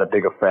 you know, had a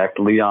big effect.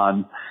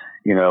 Leon,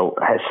 you know,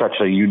 has such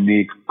a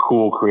unique,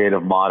 cool,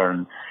 creative,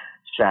 modern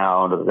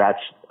sound. That's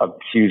a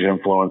huge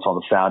influence on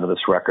the sound of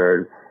this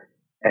record.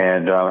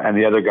 And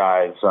the other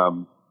guys,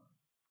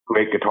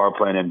 great guitar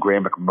player named Gray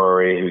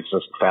McMurray, who's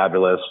just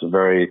fabulous,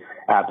 very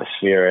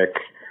atmospheric,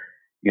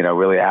 you know,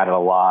 really added a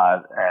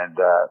lot. And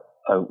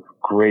a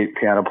great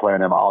piano player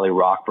named Ollie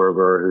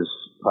Rockberger, who's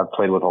I've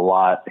played with a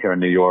lot here in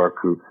New York,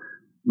 who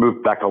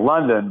moved back to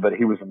London, but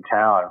he was in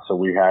town.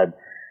 So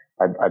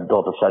I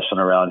built a session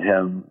around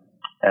him.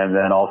 And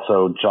then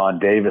also John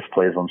Davis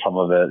plays on some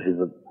of it. He's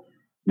an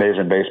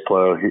amazing bass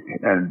player.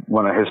 And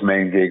one of his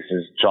main gigs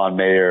is John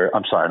Mayer.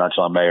 I'm sorry, not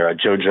John Mayer,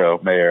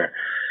 Jojo Mayer.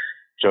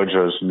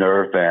 Jojo's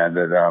Nerve band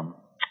that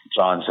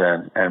John's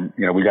in. And,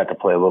 you know, we got to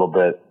play a little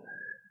bit.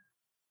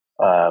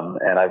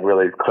 And I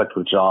really clicked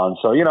with John.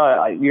 So, you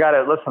know, you got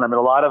to listen. I mean,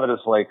 a lot of it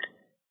is like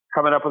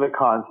coming up with a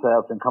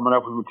concept and coming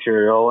up with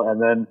material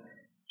and then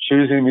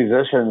choosing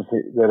musicians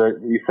that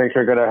you think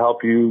are going to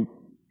help you,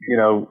 you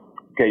know,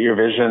 get your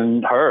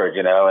vision heard,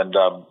 you know, and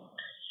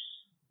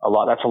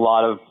that's a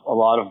lot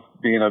of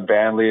being a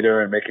band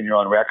leader and making your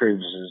own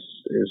records is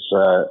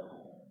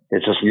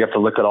it's just you have to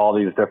look at all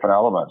these different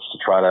elements to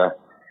try to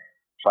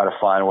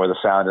find where the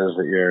sound is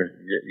that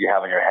you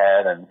have in your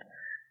head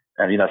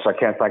and you know, so I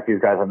can't thank these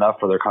guys enough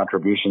for their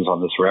contributions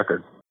on this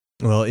record.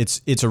 Well,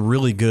 it's a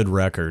really good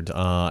record,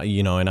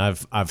 you know, and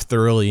I've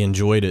thoroughly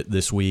enjoyed it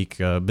this week.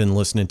 Been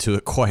listening to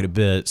it quite a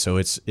bit, so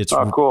it's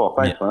cool.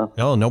 Thanks, man.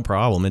 Oh, no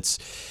problem.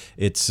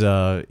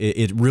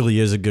 It really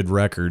is a good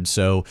record.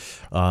 So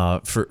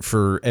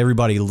for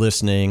everybody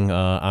listening,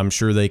 I'm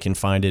sure they can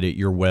find it at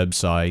your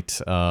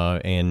website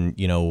and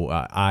you know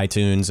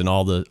iTunes and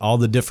all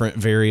the different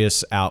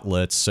various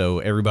outlets. So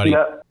everybody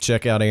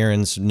check out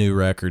Aaron's new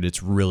record.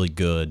 It's really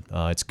good.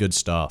 It's good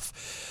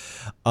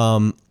stuff.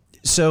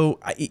 So,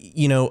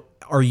 you know,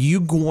 are you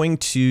going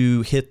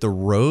to hit the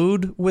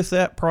road with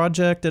that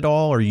project at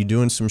all? Are you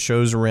doing some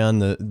shows around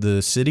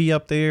the city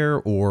up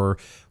there, or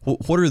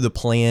what are the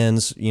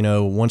plans, you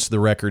know, once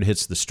the record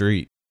hits the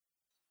street?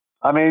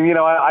 I mean, you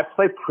know, I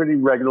play pretty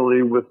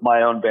regularly with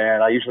my own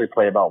band. I usually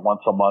play about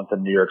once a month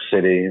in New York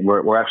City.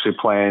 We're actually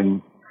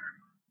playing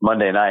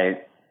Monday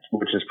night,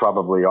 which has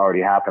probably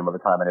already happened by the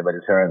time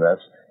anybody's hearing this.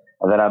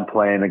 And then I'm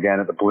playing again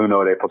at the Blue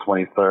Note April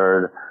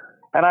 23rd.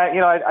 And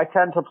I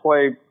tend to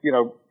play, you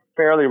know,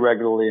 fairly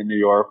regularly in New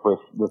York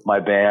with my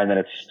band, and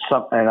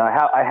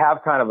I have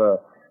kind of a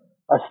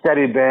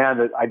steady band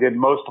that I did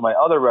most of my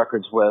other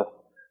records with,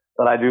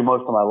 that I do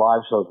most of my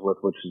live shows with,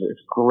 which is a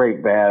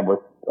great band with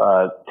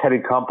Teddy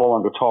Kumpel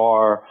on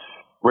guitar,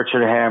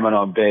 Richard Hammond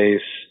on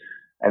bass,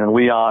 and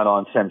Leon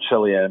on Sam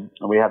Chillian,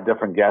 and we have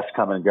different guests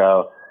come and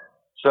go.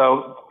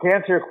 So to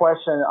answer your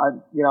question,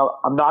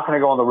 I'm not going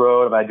to go on the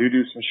road, and I do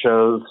some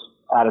shows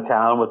out of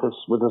town with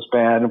this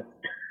band.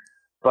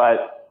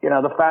 But, you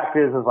know, the fact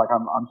is like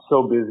I'm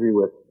so busy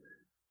with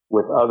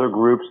other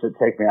groups that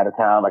take me out of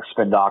town, like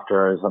Spin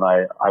Doctors, and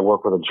I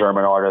work with a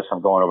German artist.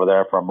 I'm going over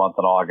there for a month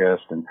in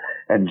August, and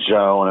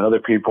Joan and other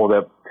people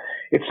that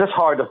it's just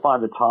hard to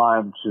find the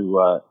time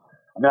to,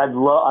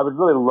 I would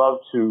really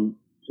love to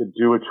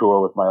do a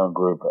tour with my own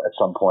group at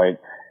some point.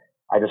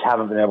 I just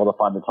haven't been able to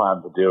find the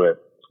time to do it.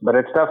 But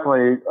it's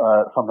definitely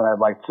something I'd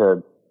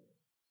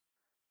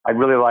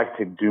really like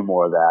to do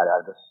more of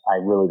that. I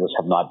really just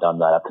have not done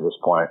that up to this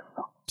point.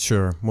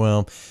 Sure.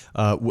 Well,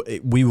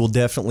 we will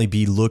definitely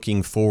be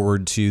looking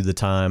forward to the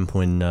time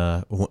when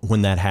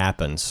that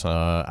happens.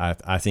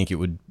 I think it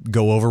would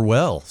go over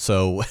well.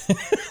 So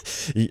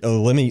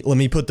let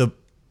me put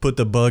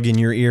the bug in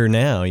your ear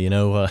now. You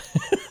know,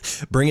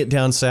 bring it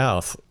down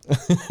south.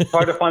 It's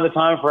hard to find the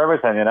time for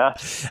everything, you know.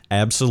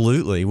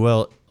 Absolutely.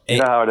 Well. You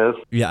know how it is.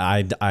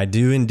 Yeah, I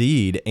do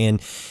indeed.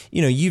 And,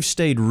 you know, you've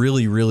stayed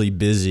really, really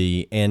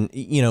busy. And,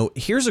 you know,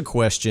 here's a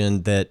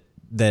question that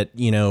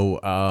you know,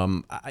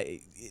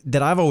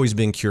 that I've always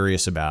been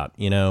curious about.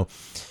 You know,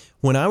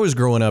 when I was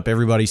growing up,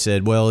 everybody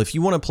said, well, if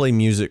you want to play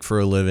music for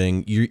a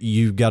living,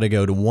 you've got to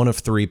go to one of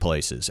three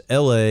places: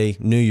 LA,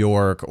 New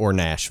York, or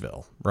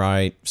Nashville,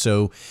 right?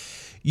 So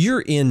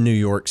you're in New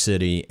York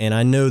City, and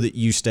I know that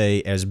you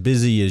stay as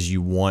busy as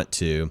you want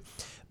to.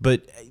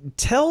 But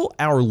tell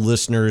our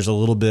listeners a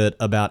little bit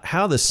about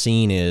how the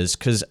scene is,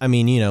 because, I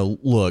mean,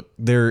 look,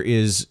 there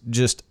is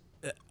just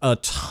a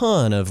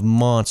ton of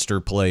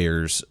monster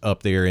players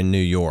up there in New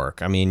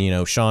York. I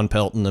mean, Sean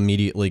Pelton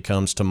immediately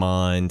comes to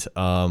mind.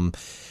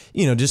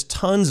 Just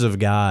tons of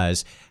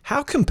guys.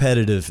 How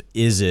competitive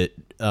is it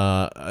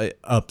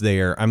up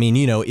there? I mean,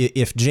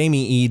 if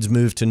Jamie Eads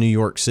moved to New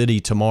York City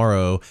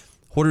tomorrow,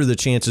 what are the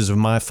chances of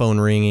my phone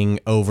ringing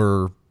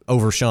over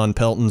Sean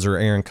Pelton's or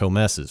Aaron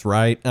Comess's,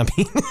 right? I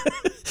mean,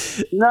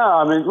 no,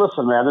 I mean,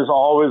 listen, man, there's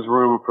always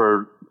room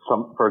for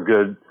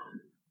good.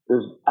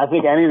 I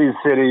think any of these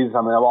cities,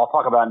 I mean, I'll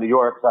talk about New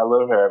York because I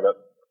live here, but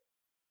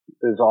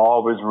there's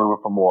always room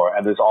for more,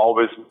 and there's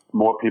always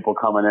more people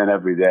coming in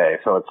every day.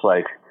 So it's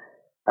like,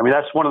 I mean,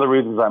 that's one of the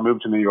reasons I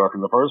moved to New York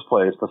in the first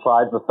place,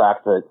 besides the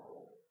fact that,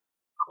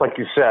 like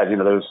you said,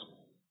 there's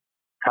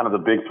kind of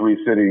the big three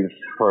cities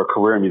for a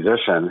career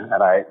musician,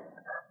 and I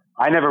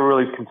never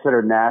really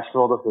considered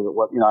Nashville. This is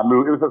what, I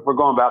moved, we're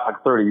going back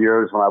like 30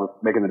 years when I was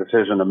making the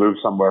decision to move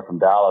somewhere from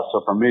Dallas.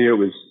 So for me, it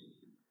was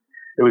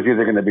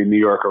either going to be New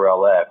York or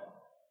LA.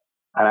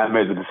 And I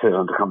made the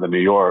decision to come to New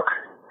York.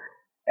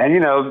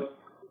 And,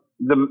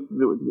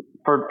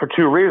 for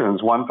two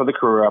reasons. One, for the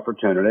career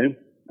opportunity.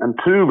 And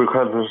two,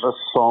 because there's just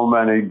so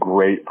many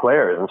great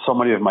players. And so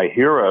many of my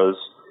heroes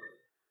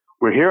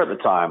were here at the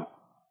time.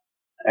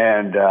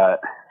 And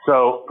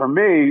so for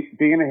me,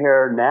 being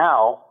here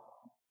now,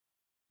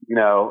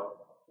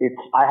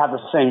 I have the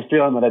same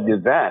feeling that I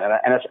did then.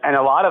 And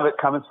a lot of it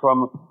comes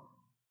from,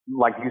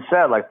 like you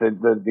said, like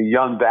the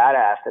young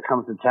badass that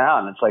comes to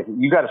town. It's like,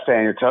 you got to stay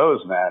on your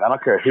toes, man. I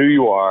don't care who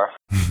you are.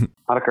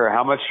 I don't care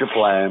how much you're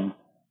playing.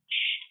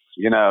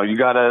 You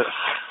got to.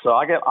 So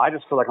I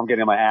just feel like I'm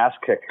getting my ass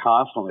kicked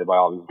constantly by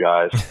all these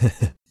guys,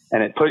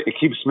 and it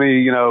keeps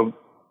me. I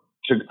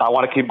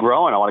want to keep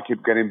growing. I want to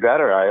keep getting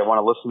better. I want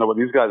to listen to what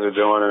these guys are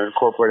doing and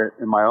incorporate it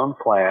in my own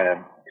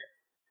plan.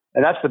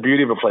 And that's the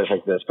beauty of a place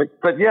like this.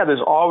 But yeah,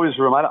 there's always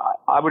room.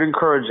 I would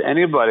encourage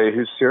anybody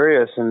who's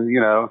serious, and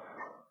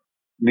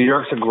New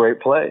York's a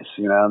great place.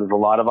 There's a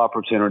lot of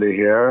opportunity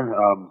here.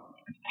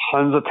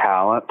 Tons of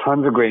talent,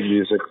 tons of great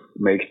music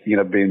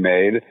being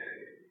made.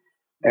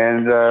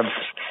 And,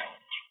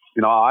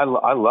 I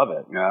love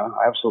it.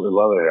 I absolutely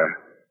love it here.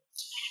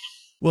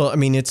 Well, I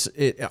mean, it's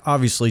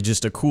obviously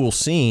just a cool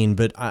scene,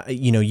 but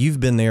you've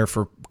been there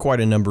for quite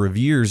a number of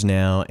years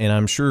now, and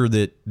I'm sure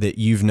that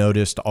you've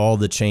noticed all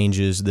the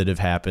changes that have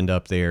happened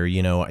up there.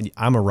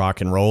 I'm a rock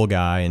and roll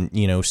guy, and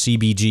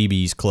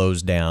CBGB's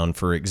closed down,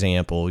 for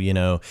example.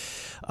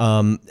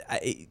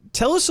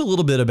 Tell us a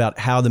little bit about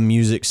how the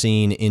music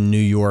scene in New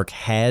York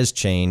has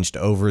changed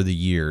over the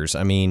years.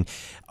 I mean,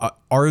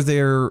 are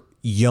there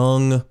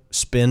young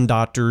Spin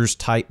Doctors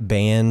type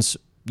bands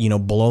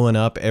blowing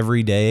up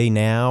every day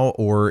now,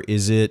 or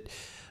is it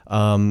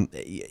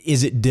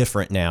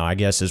different now, I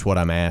guess is what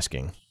I'm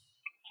asking.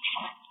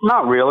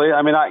 Not really.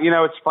 I mean,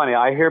 it's funny.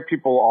 I hear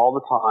people all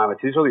the time.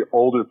 It's usually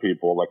older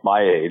people like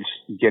my age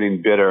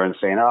getting bitter and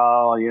saying,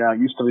 oh, it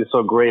used to be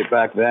so great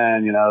back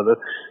then.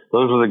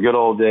 Those were the good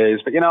old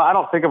days. But, I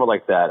don't think of it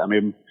like that. I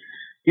mean,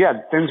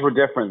 yeah, things were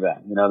different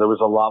then. There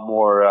was a lot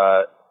more,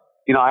 I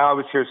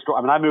always hear stories.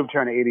 I mean, I moved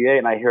here in '88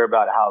 and I hear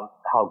about how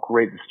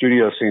great the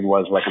studio scene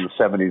was like in the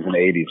 70s and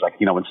 80s, like,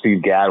 when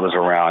Steve Gadd was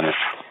around.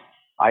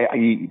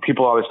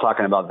 People are always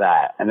talking about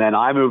that. And then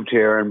I moved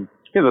here and,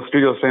 the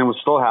studio scene was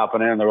still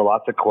happening, and there were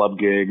lots of club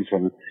gigs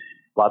and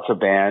lots of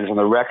bands, and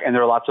there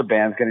were lots of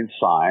bands getting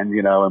signed,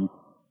 to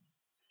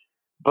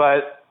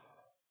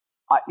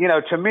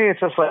me, it's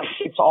just like,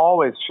 it's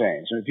always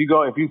changed. And if you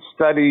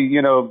study,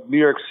 New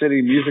York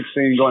City music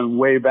scene going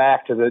way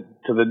back to the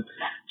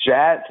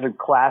jazz, to the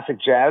classic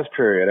jazz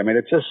period. I mean,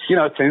 it's just,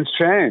 things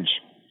change.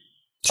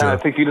 Sure. And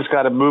I think you just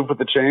got to move with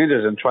the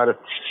changes and try to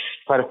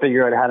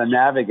figure out how to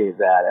navigate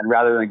that. And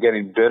rather than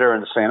getting bitter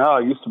and saying, oh,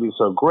 it used to be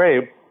so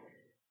great,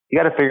 you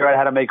got to figure out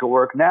how to make it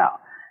work now.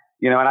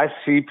 And I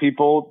see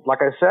people,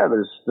 like I said,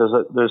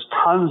 there's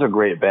tons of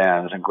great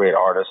bands and great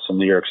artists in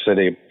New York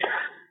City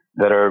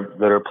that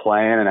are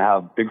playing and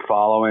have big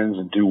followings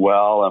and do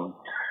well, and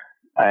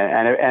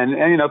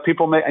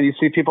people make, and you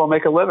see people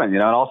make a living,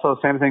 and also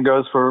the same thing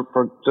goes for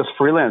just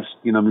freelance,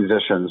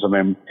 musicians. I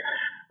mean,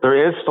 there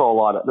is still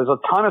there's a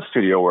ton of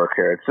studio work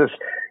here. It's just,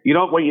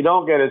 what you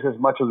don't get is as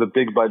much of the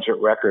big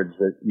budget records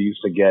that you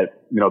used to get,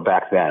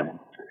 back then.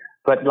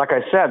 But like I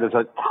said, there's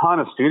a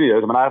ton of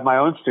studios. I mean, I have my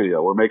own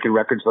studio. We're making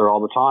records there all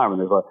the time, and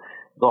there's a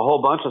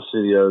whole bunch of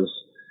studios,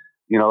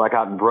 like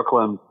out in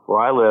Brooklyn where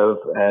I live,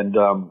 and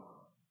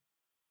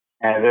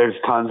there's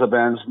tons of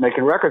bands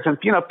making records. And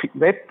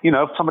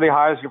if somebody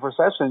hires you for a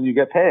session, you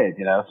get paid.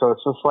 So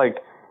it's just like,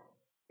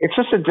 it's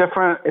just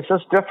different.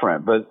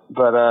 But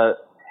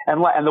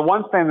and the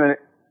one thing that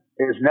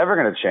is never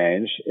going to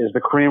change is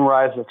the cream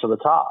rises to the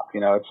top.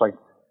 It's like,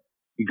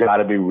 you got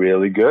to be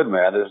really good,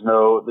 man. There's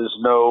no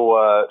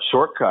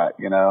shortcut.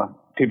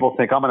 People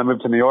think I'm going to move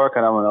to New York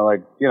and I'm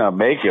going to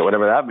make it,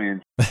 whatever that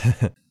means.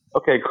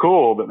 Okay,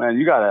 cool. But man,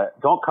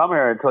 don't come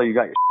here until you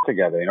got your shit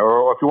together,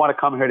 or if you want to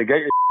come here to get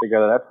your shit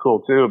together, that's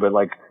cool too. But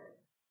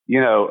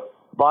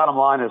bottom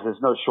line is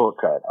there's no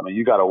shortcut. I mean,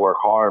 you got to work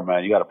hard,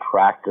 man. You got to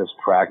practice,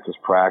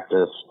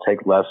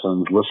 take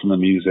lessons, listen to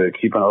music,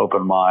 keep an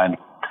open mind.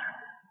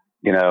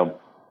 You know,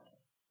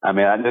 I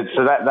mean,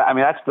 so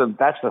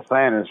that's the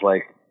thing is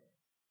like,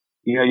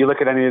 you know, you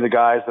look at any of the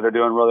guys that are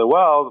doing really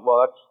well.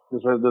 Well,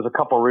 there's a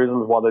couple of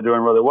reasons why they're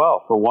doing really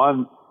well. For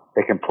one,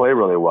 they can play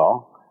really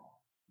well,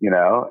 you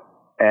know,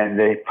 and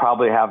they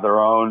probably have their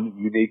own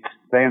unique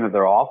thing that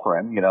they're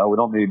offering. You know, we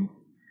don't need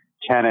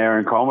 10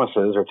 Aaron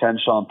Comases or 10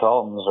 Sean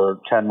Peltons or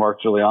 10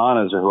 Mark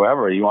Giulianas or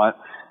whoever. You want,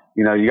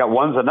 you know, you got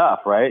one's enough,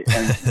 right?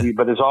 And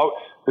but there's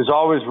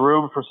always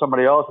room for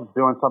somebody else that's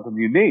doing something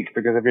unique,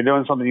 because if you're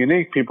doing something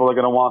unique, people are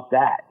going to want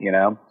that, you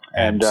know?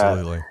 And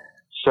absolutely.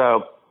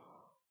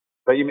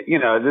 But you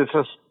know, this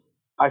is,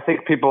 I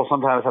think people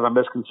sometimes have a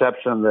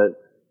misconception that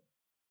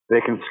they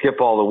can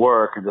skip all the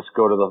work and just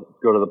go to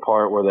the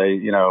part where they,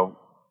 you know,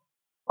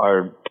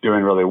 are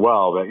doing really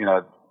well. But, you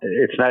know,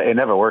 it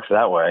never works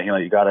that way. You know,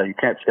 you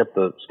can't skip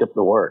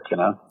the work, you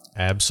know?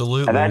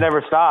 Absolutely. And that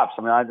never stops.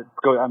 I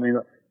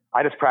mean,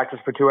 I just practice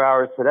for 2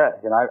 hours today.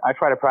 You know, I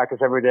try to practice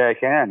every day I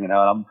can, you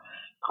know, and I'm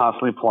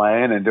constantly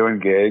playing and doing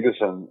gigs,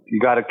 and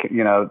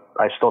you know,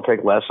 I still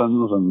take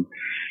lessons, and,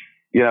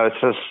 you know,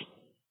 it's just,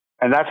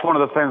 and that's one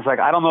of the things, like,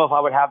 I don't know if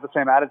I would have the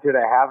same attitude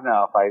I have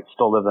now if I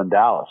still lived in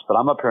Dallas, but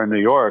I'm up here in New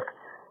York,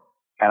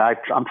 and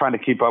I'm trying to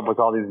keep up with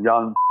all these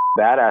young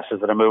badasses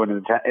that are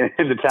moving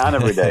into town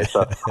every day.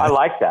 So I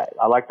like that.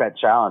 I like that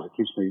challenge. It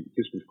keeps me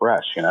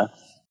fresh, you know?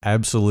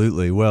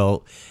 Absolutely.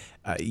 Well,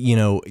 you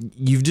know,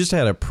 you've just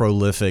had a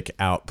prolific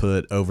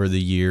output over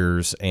the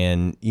years,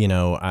 and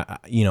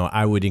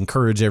I would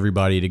encourage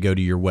everybody to go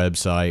to your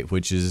website,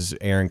 which is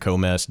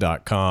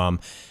aaroncomes.com.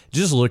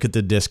 Just look at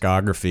the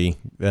discography,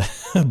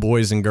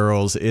 boys and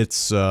girls.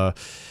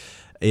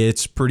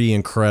 It's pretty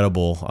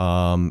incredible.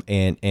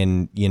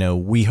 And you know,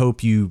 we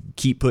hope you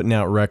keep putting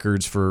out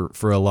records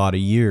for a lot of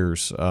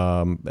years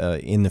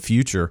in the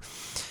future.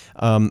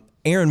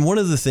 Aaron, one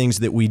of the things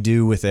that we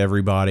do with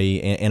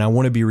everybody, and I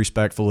want to be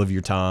respectful of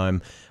your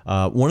time,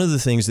 one of the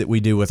things that we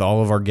do with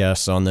all of our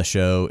guests on the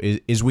show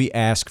is we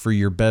ask for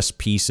your best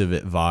piece of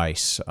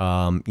advice,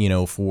 you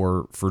know,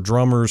 for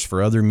drummers,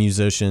 for other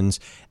musicians,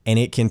 and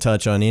it can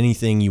touch on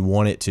anything you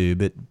want it to,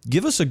 but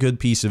give us a good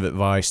piece of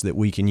advice that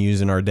we can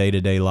use in our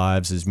day-to-day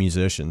lives as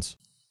musicians.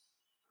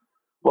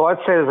 Well, I'd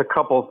say there's a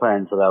couple of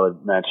things that I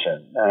would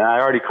mention, and I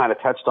already kind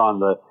of touched on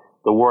the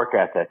work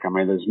ethic. I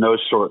mean, there's no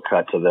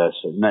shortcut to this.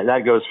 And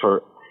that goes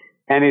for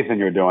anything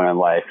you're doing in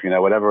life. You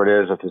know, whatever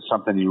it is, if it's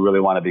something you really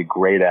want to be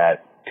great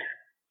at,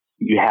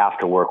 you have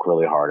to work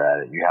really hard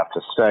at it. You have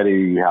to study.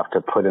 You have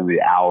to put in the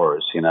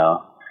hours, you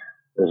know.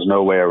 There's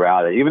no way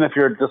around it. Even if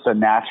you're just a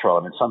natural.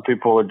 I mean, some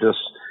people would just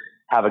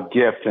have a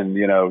gift and,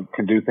 you know,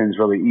 can do things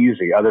really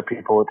easy. Other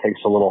people, it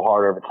takes a little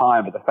harder over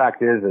time. But the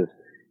fact is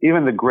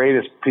even the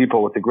greatest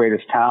people with the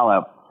greatest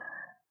talent,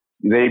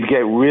 they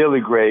get really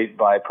great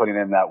by putting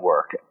in that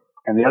work.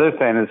 And the other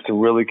thing is to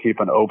really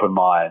keep an open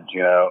mind,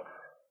 you know.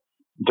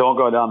 Don't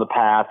go down the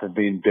path of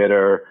being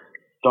bitter.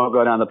 Don't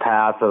go down the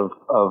path of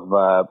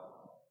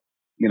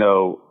you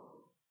know,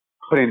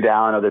 putting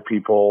down other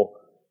people.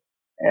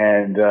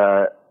 And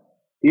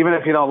even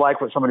if you don't like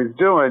what somebody's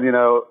doing, you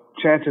know,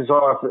 chances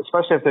are,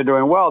 especially if they're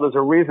doing well, there's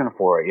a reason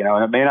for it, you know,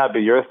 and it may not be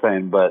your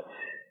thing, but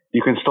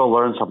you can still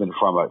learn something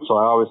from it. So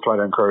I always try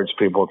to encourage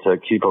people to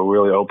keep a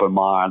really open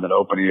mind and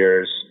open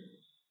ears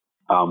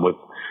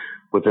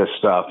with this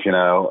stuff, you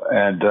know,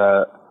 and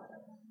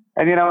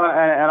you know,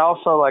 and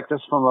also, like,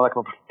 just from like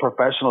a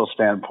professional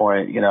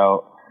standpoint, you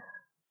know,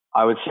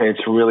 I would say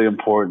it's really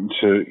important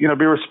to, you know,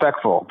 be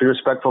respectful to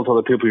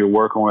the people you're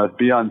working with,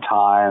 be on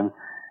time,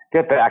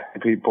 get back to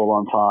people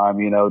on time,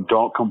 you know,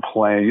 don't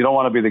complain. You don't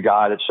want to be the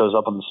guy that shows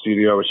up in the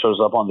studio or shows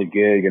up on the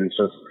gig and it's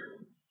just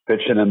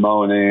bitching and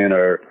moaning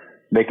or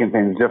making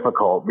things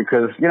difficult,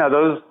 because, you know,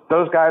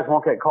 those guys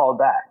won't get called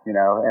back, you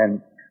know,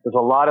 and there's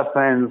a lot of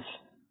things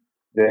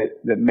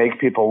that make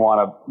people want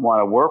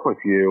to work with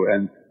you.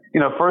 And, you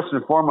know, first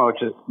and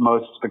foremost,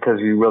 because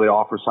you really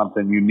offer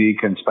something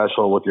unique and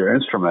special with your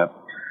instrument.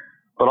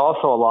 But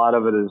also a lot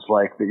of it is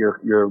like that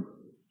you're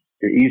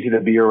easy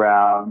to be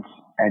around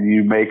and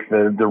you make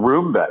the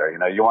room better. You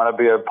know, you want to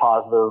be a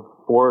positive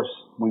force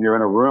when you're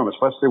in a room,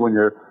 especially when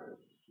you're,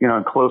 you know,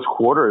 in close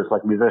quarters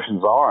like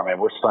musicians are. I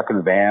mean, we're stuck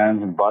in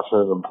vans and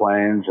buses and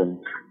planes and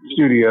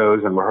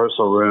studios and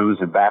rehearsal rooms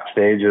and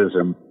backstages,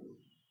 and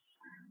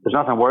there's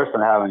nothing worse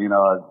than having,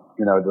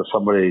 just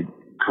somebody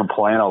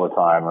complain all the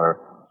time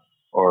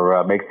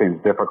or make things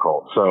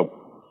difficult. So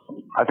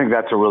I think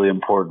that's a really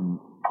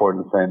important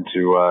thing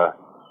to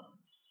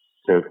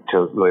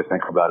really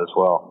think about as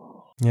well.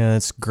 Yeah,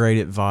 that's great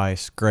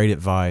advice. Great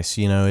advice.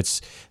 You know,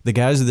 it's the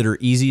guys that are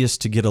easiest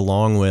to get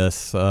along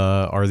with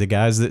are the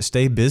guys that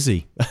stay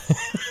busy.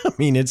 I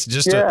mean, it's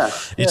just and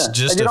you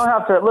don't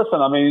have to listen.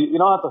 I mean, you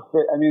don't have to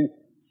fit. I mean,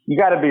 you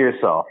got to be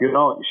yourself.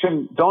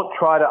 Don't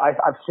try to.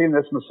 I've seen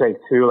this mistake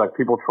too. Like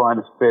people trying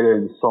to fit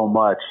in so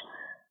much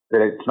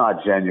that it's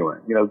not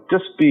genuine. You know,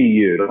 just be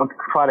you. Don't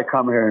try to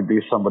come here and be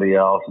somebody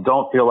else.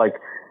 Don't feel like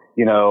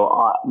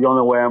the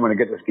only way I'm going to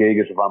get this gig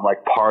is if I'm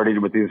like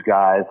partying with these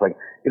guys. Like,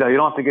 you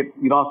don't have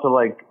to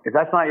like, if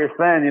that's not your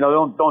thing,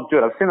 don't do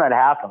it. I've seen that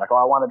happen. Like,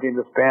 I want to be in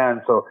this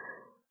band, so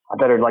I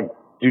better like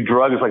do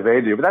drugs like they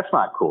do. But that's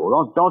not cool.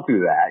 Don't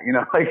do that.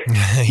 Like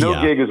no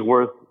gig is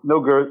worth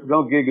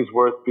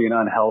being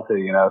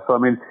unhealthy. So I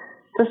mean,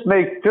 just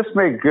make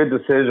good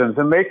decisions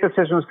and make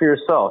decisions for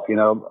yourself.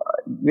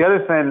 The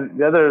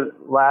other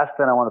last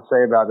thing I want to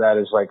say about that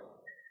is like,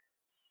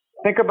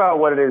 think about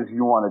what it is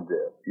you want to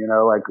do.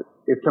 Like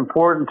it's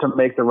important to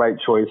make the right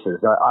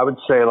choices. I would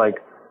say like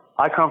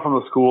I come from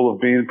the school of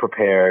being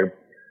prepared.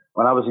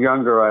 When I was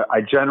younger,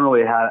 I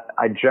generally had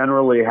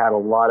a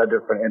lot of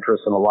different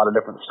interests and a lot of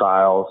different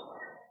styles,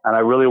 and I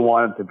really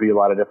wanted to be a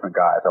lot of different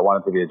guys. I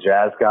wanted to be a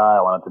jazz guy.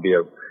 I wanted to be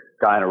a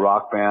guy in a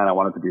rock band. I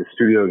wanted to be a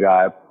studio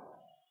guy.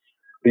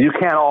 But you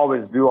can't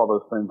always do all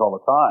those things all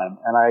the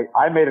time. And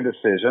I made a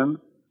decision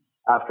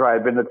after I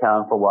had been to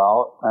town for a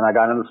while and I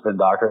got into Spin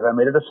Doctors. I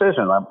made a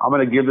decision. I'm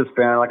going to give this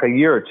band like a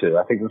year or two.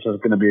 I think this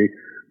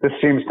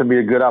seems to be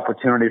a good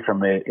opportunity for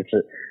me. It's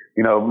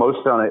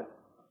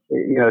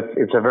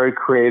it's a very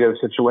creative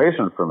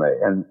situation for me.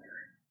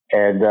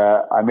 And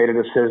I made a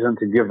decision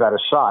to give that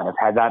a shot. If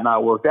had that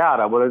not worked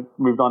out, I would have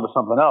moved on to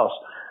something else.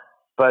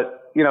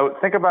 But,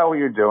 think about what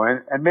you're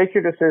doing and make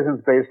your decisions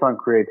based on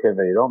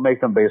creativity. Don't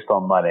make them based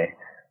on money.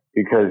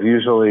 Because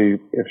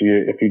usually if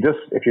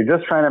you're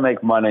just trying to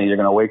make money, you're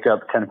going to wake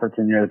up 10,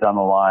 15 years down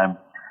the line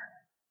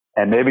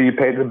and maybe you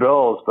paid the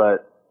bills,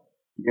 but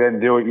you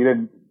didn't do it.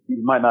 You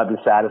might not be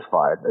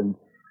satisfied. And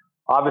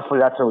obviously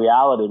that's a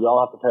reality. We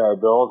all have to pay our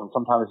bills, and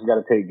sometimes you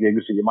got to take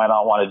gigs that you might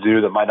not want to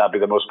do that might not be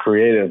the most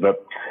creative, but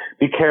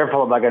be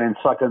careful about getting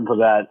sucked into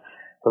that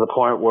to the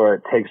point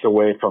where it takes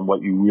away from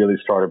what you really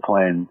started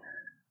playing,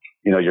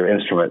 your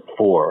instrument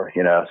for,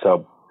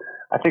 so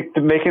I think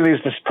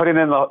just putting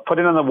in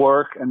the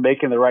work and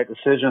making the right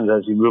decisions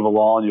as you move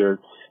along your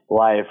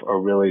life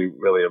are really,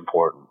 really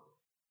important.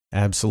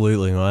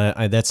 Absolutely. Well,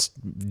 that's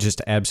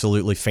just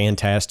absolutely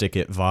fantastic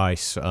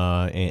advice,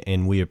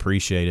 and we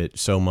appreciate it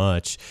so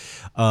much.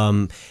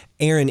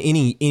 Aaron,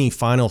 any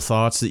final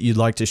thoughts that you'd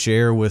like to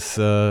share with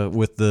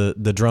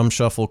the Drum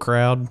Shuffle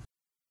crowd?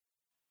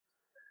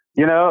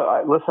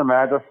 Listen,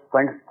 man, just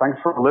thanks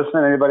for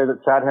listening. Anybody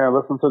that sat here and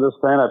listened to this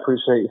thing, I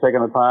appreciate you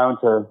taking the time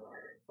to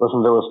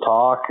listen to us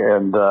talk,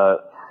 and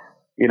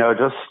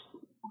just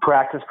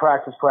practice.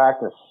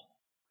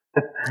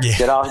 Yeah.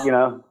 Get out,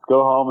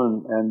 go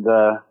home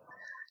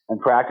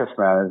and practice,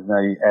 man,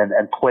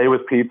 and play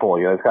with people.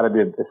 It's got to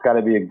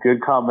be a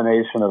good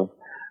combination of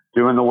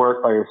doing the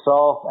work by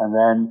yourself and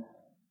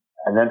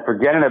then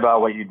forgetting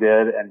about what you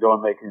did and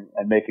going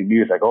making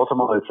music.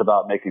 Ultimately, it's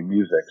about making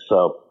music.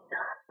 So,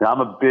 I'm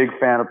a big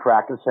fan of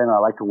practicing. I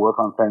like to work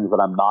on things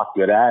that I'm not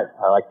good at.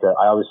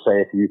 I always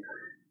say if you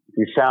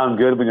sound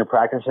good when you're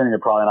practicing, you're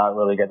probably not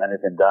really getting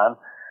anything done.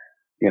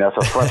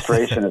 So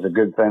frustration is a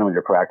good thing when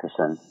you're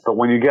practicing. But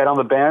when you get on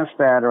the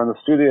bandstand or in the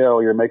studio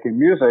or you're making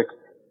music,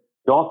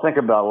 don't think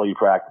about what you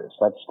practice.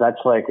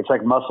 It's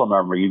like muscle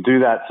memory. You do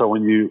that so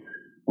when you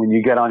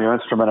get on your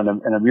instrument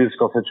in a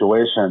musical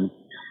situation,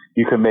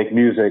 you can make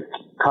music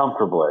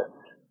comfortably.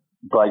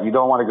 But you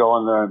don't want to go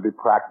in there and be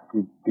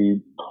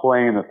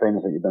playing the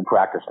things that you've been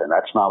practicing.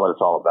 That's not what it's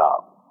all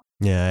about.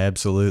 Yeah,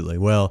 absolutely.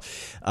 Well,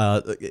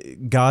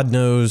 God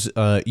knows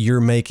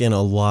you're making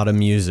a lot of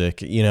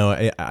music.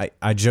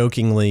 I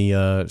jokingly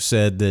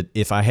said that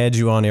if I had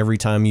you on every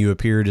time you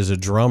appeared as a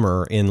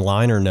drummer in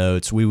liner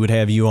notes, we would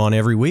have you on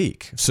every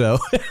week.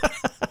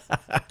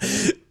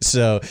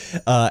 So,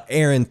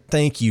 Aaron,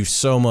 thank you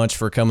so much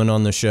for coming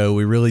on the show.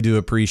 We really do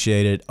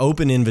appreciate it.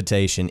 Open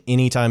invitation.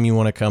 Anytime you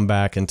want to come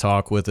back and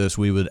talk with us,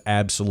 we would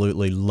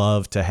absolutely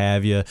love to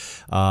have you.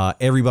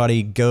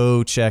 Everybody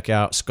go check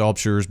out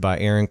Sculptures by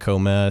Aaron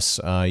Comess.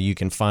 You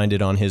can find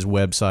it on his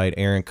website,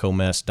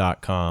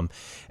 aaroncomess.com.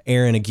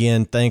 Aaron,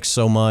 again, thanks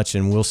so much,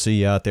 and we'll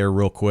see you out there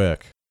real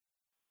quick.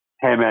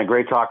 Hey, man,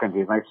 great talking to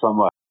you. Thanks so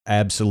much.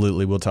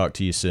 Absolutely. We'll talk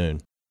to you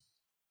soon.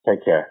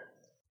 Take care.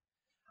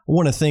 I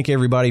want to thank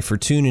everybody for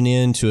tuning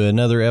in to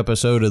another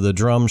episode of the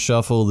Drum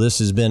Shuffle. This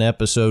has been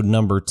episode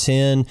number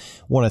 10. I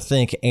want to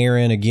thank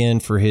Aaron again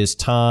for his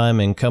time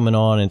and coming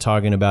on and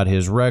talking about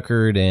his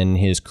record and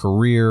his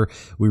career.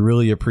 We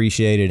really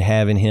appreciated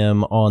having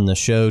him on the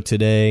show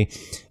today.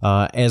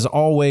 As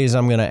always,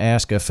 I'm going to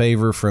ask a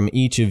favor from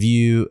each of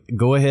you.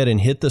 Go ahead and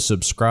hit the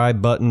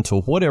subscribe button to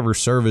whatever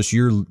service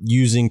you're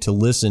using to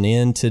listen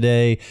in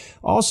today.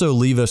 Also,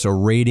 leave us a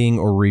rating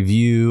or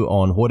review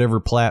on whatever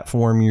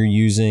platform you're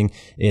using.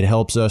 It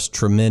helps us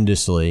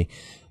tremendously.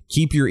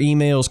 Keep your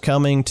emails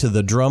coming to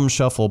the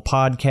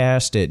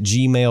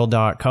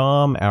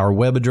drumshufflepodcast@gmail.com. Our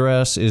web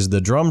address is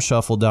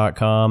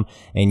thedrumshuffle.com,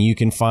 and you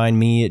can find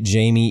me at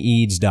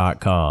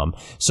jamieeads.com.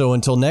 So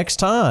until next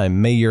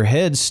time, may your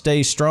heads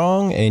stay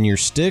strong and your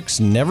sticks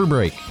never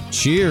break.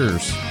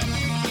 Cheers.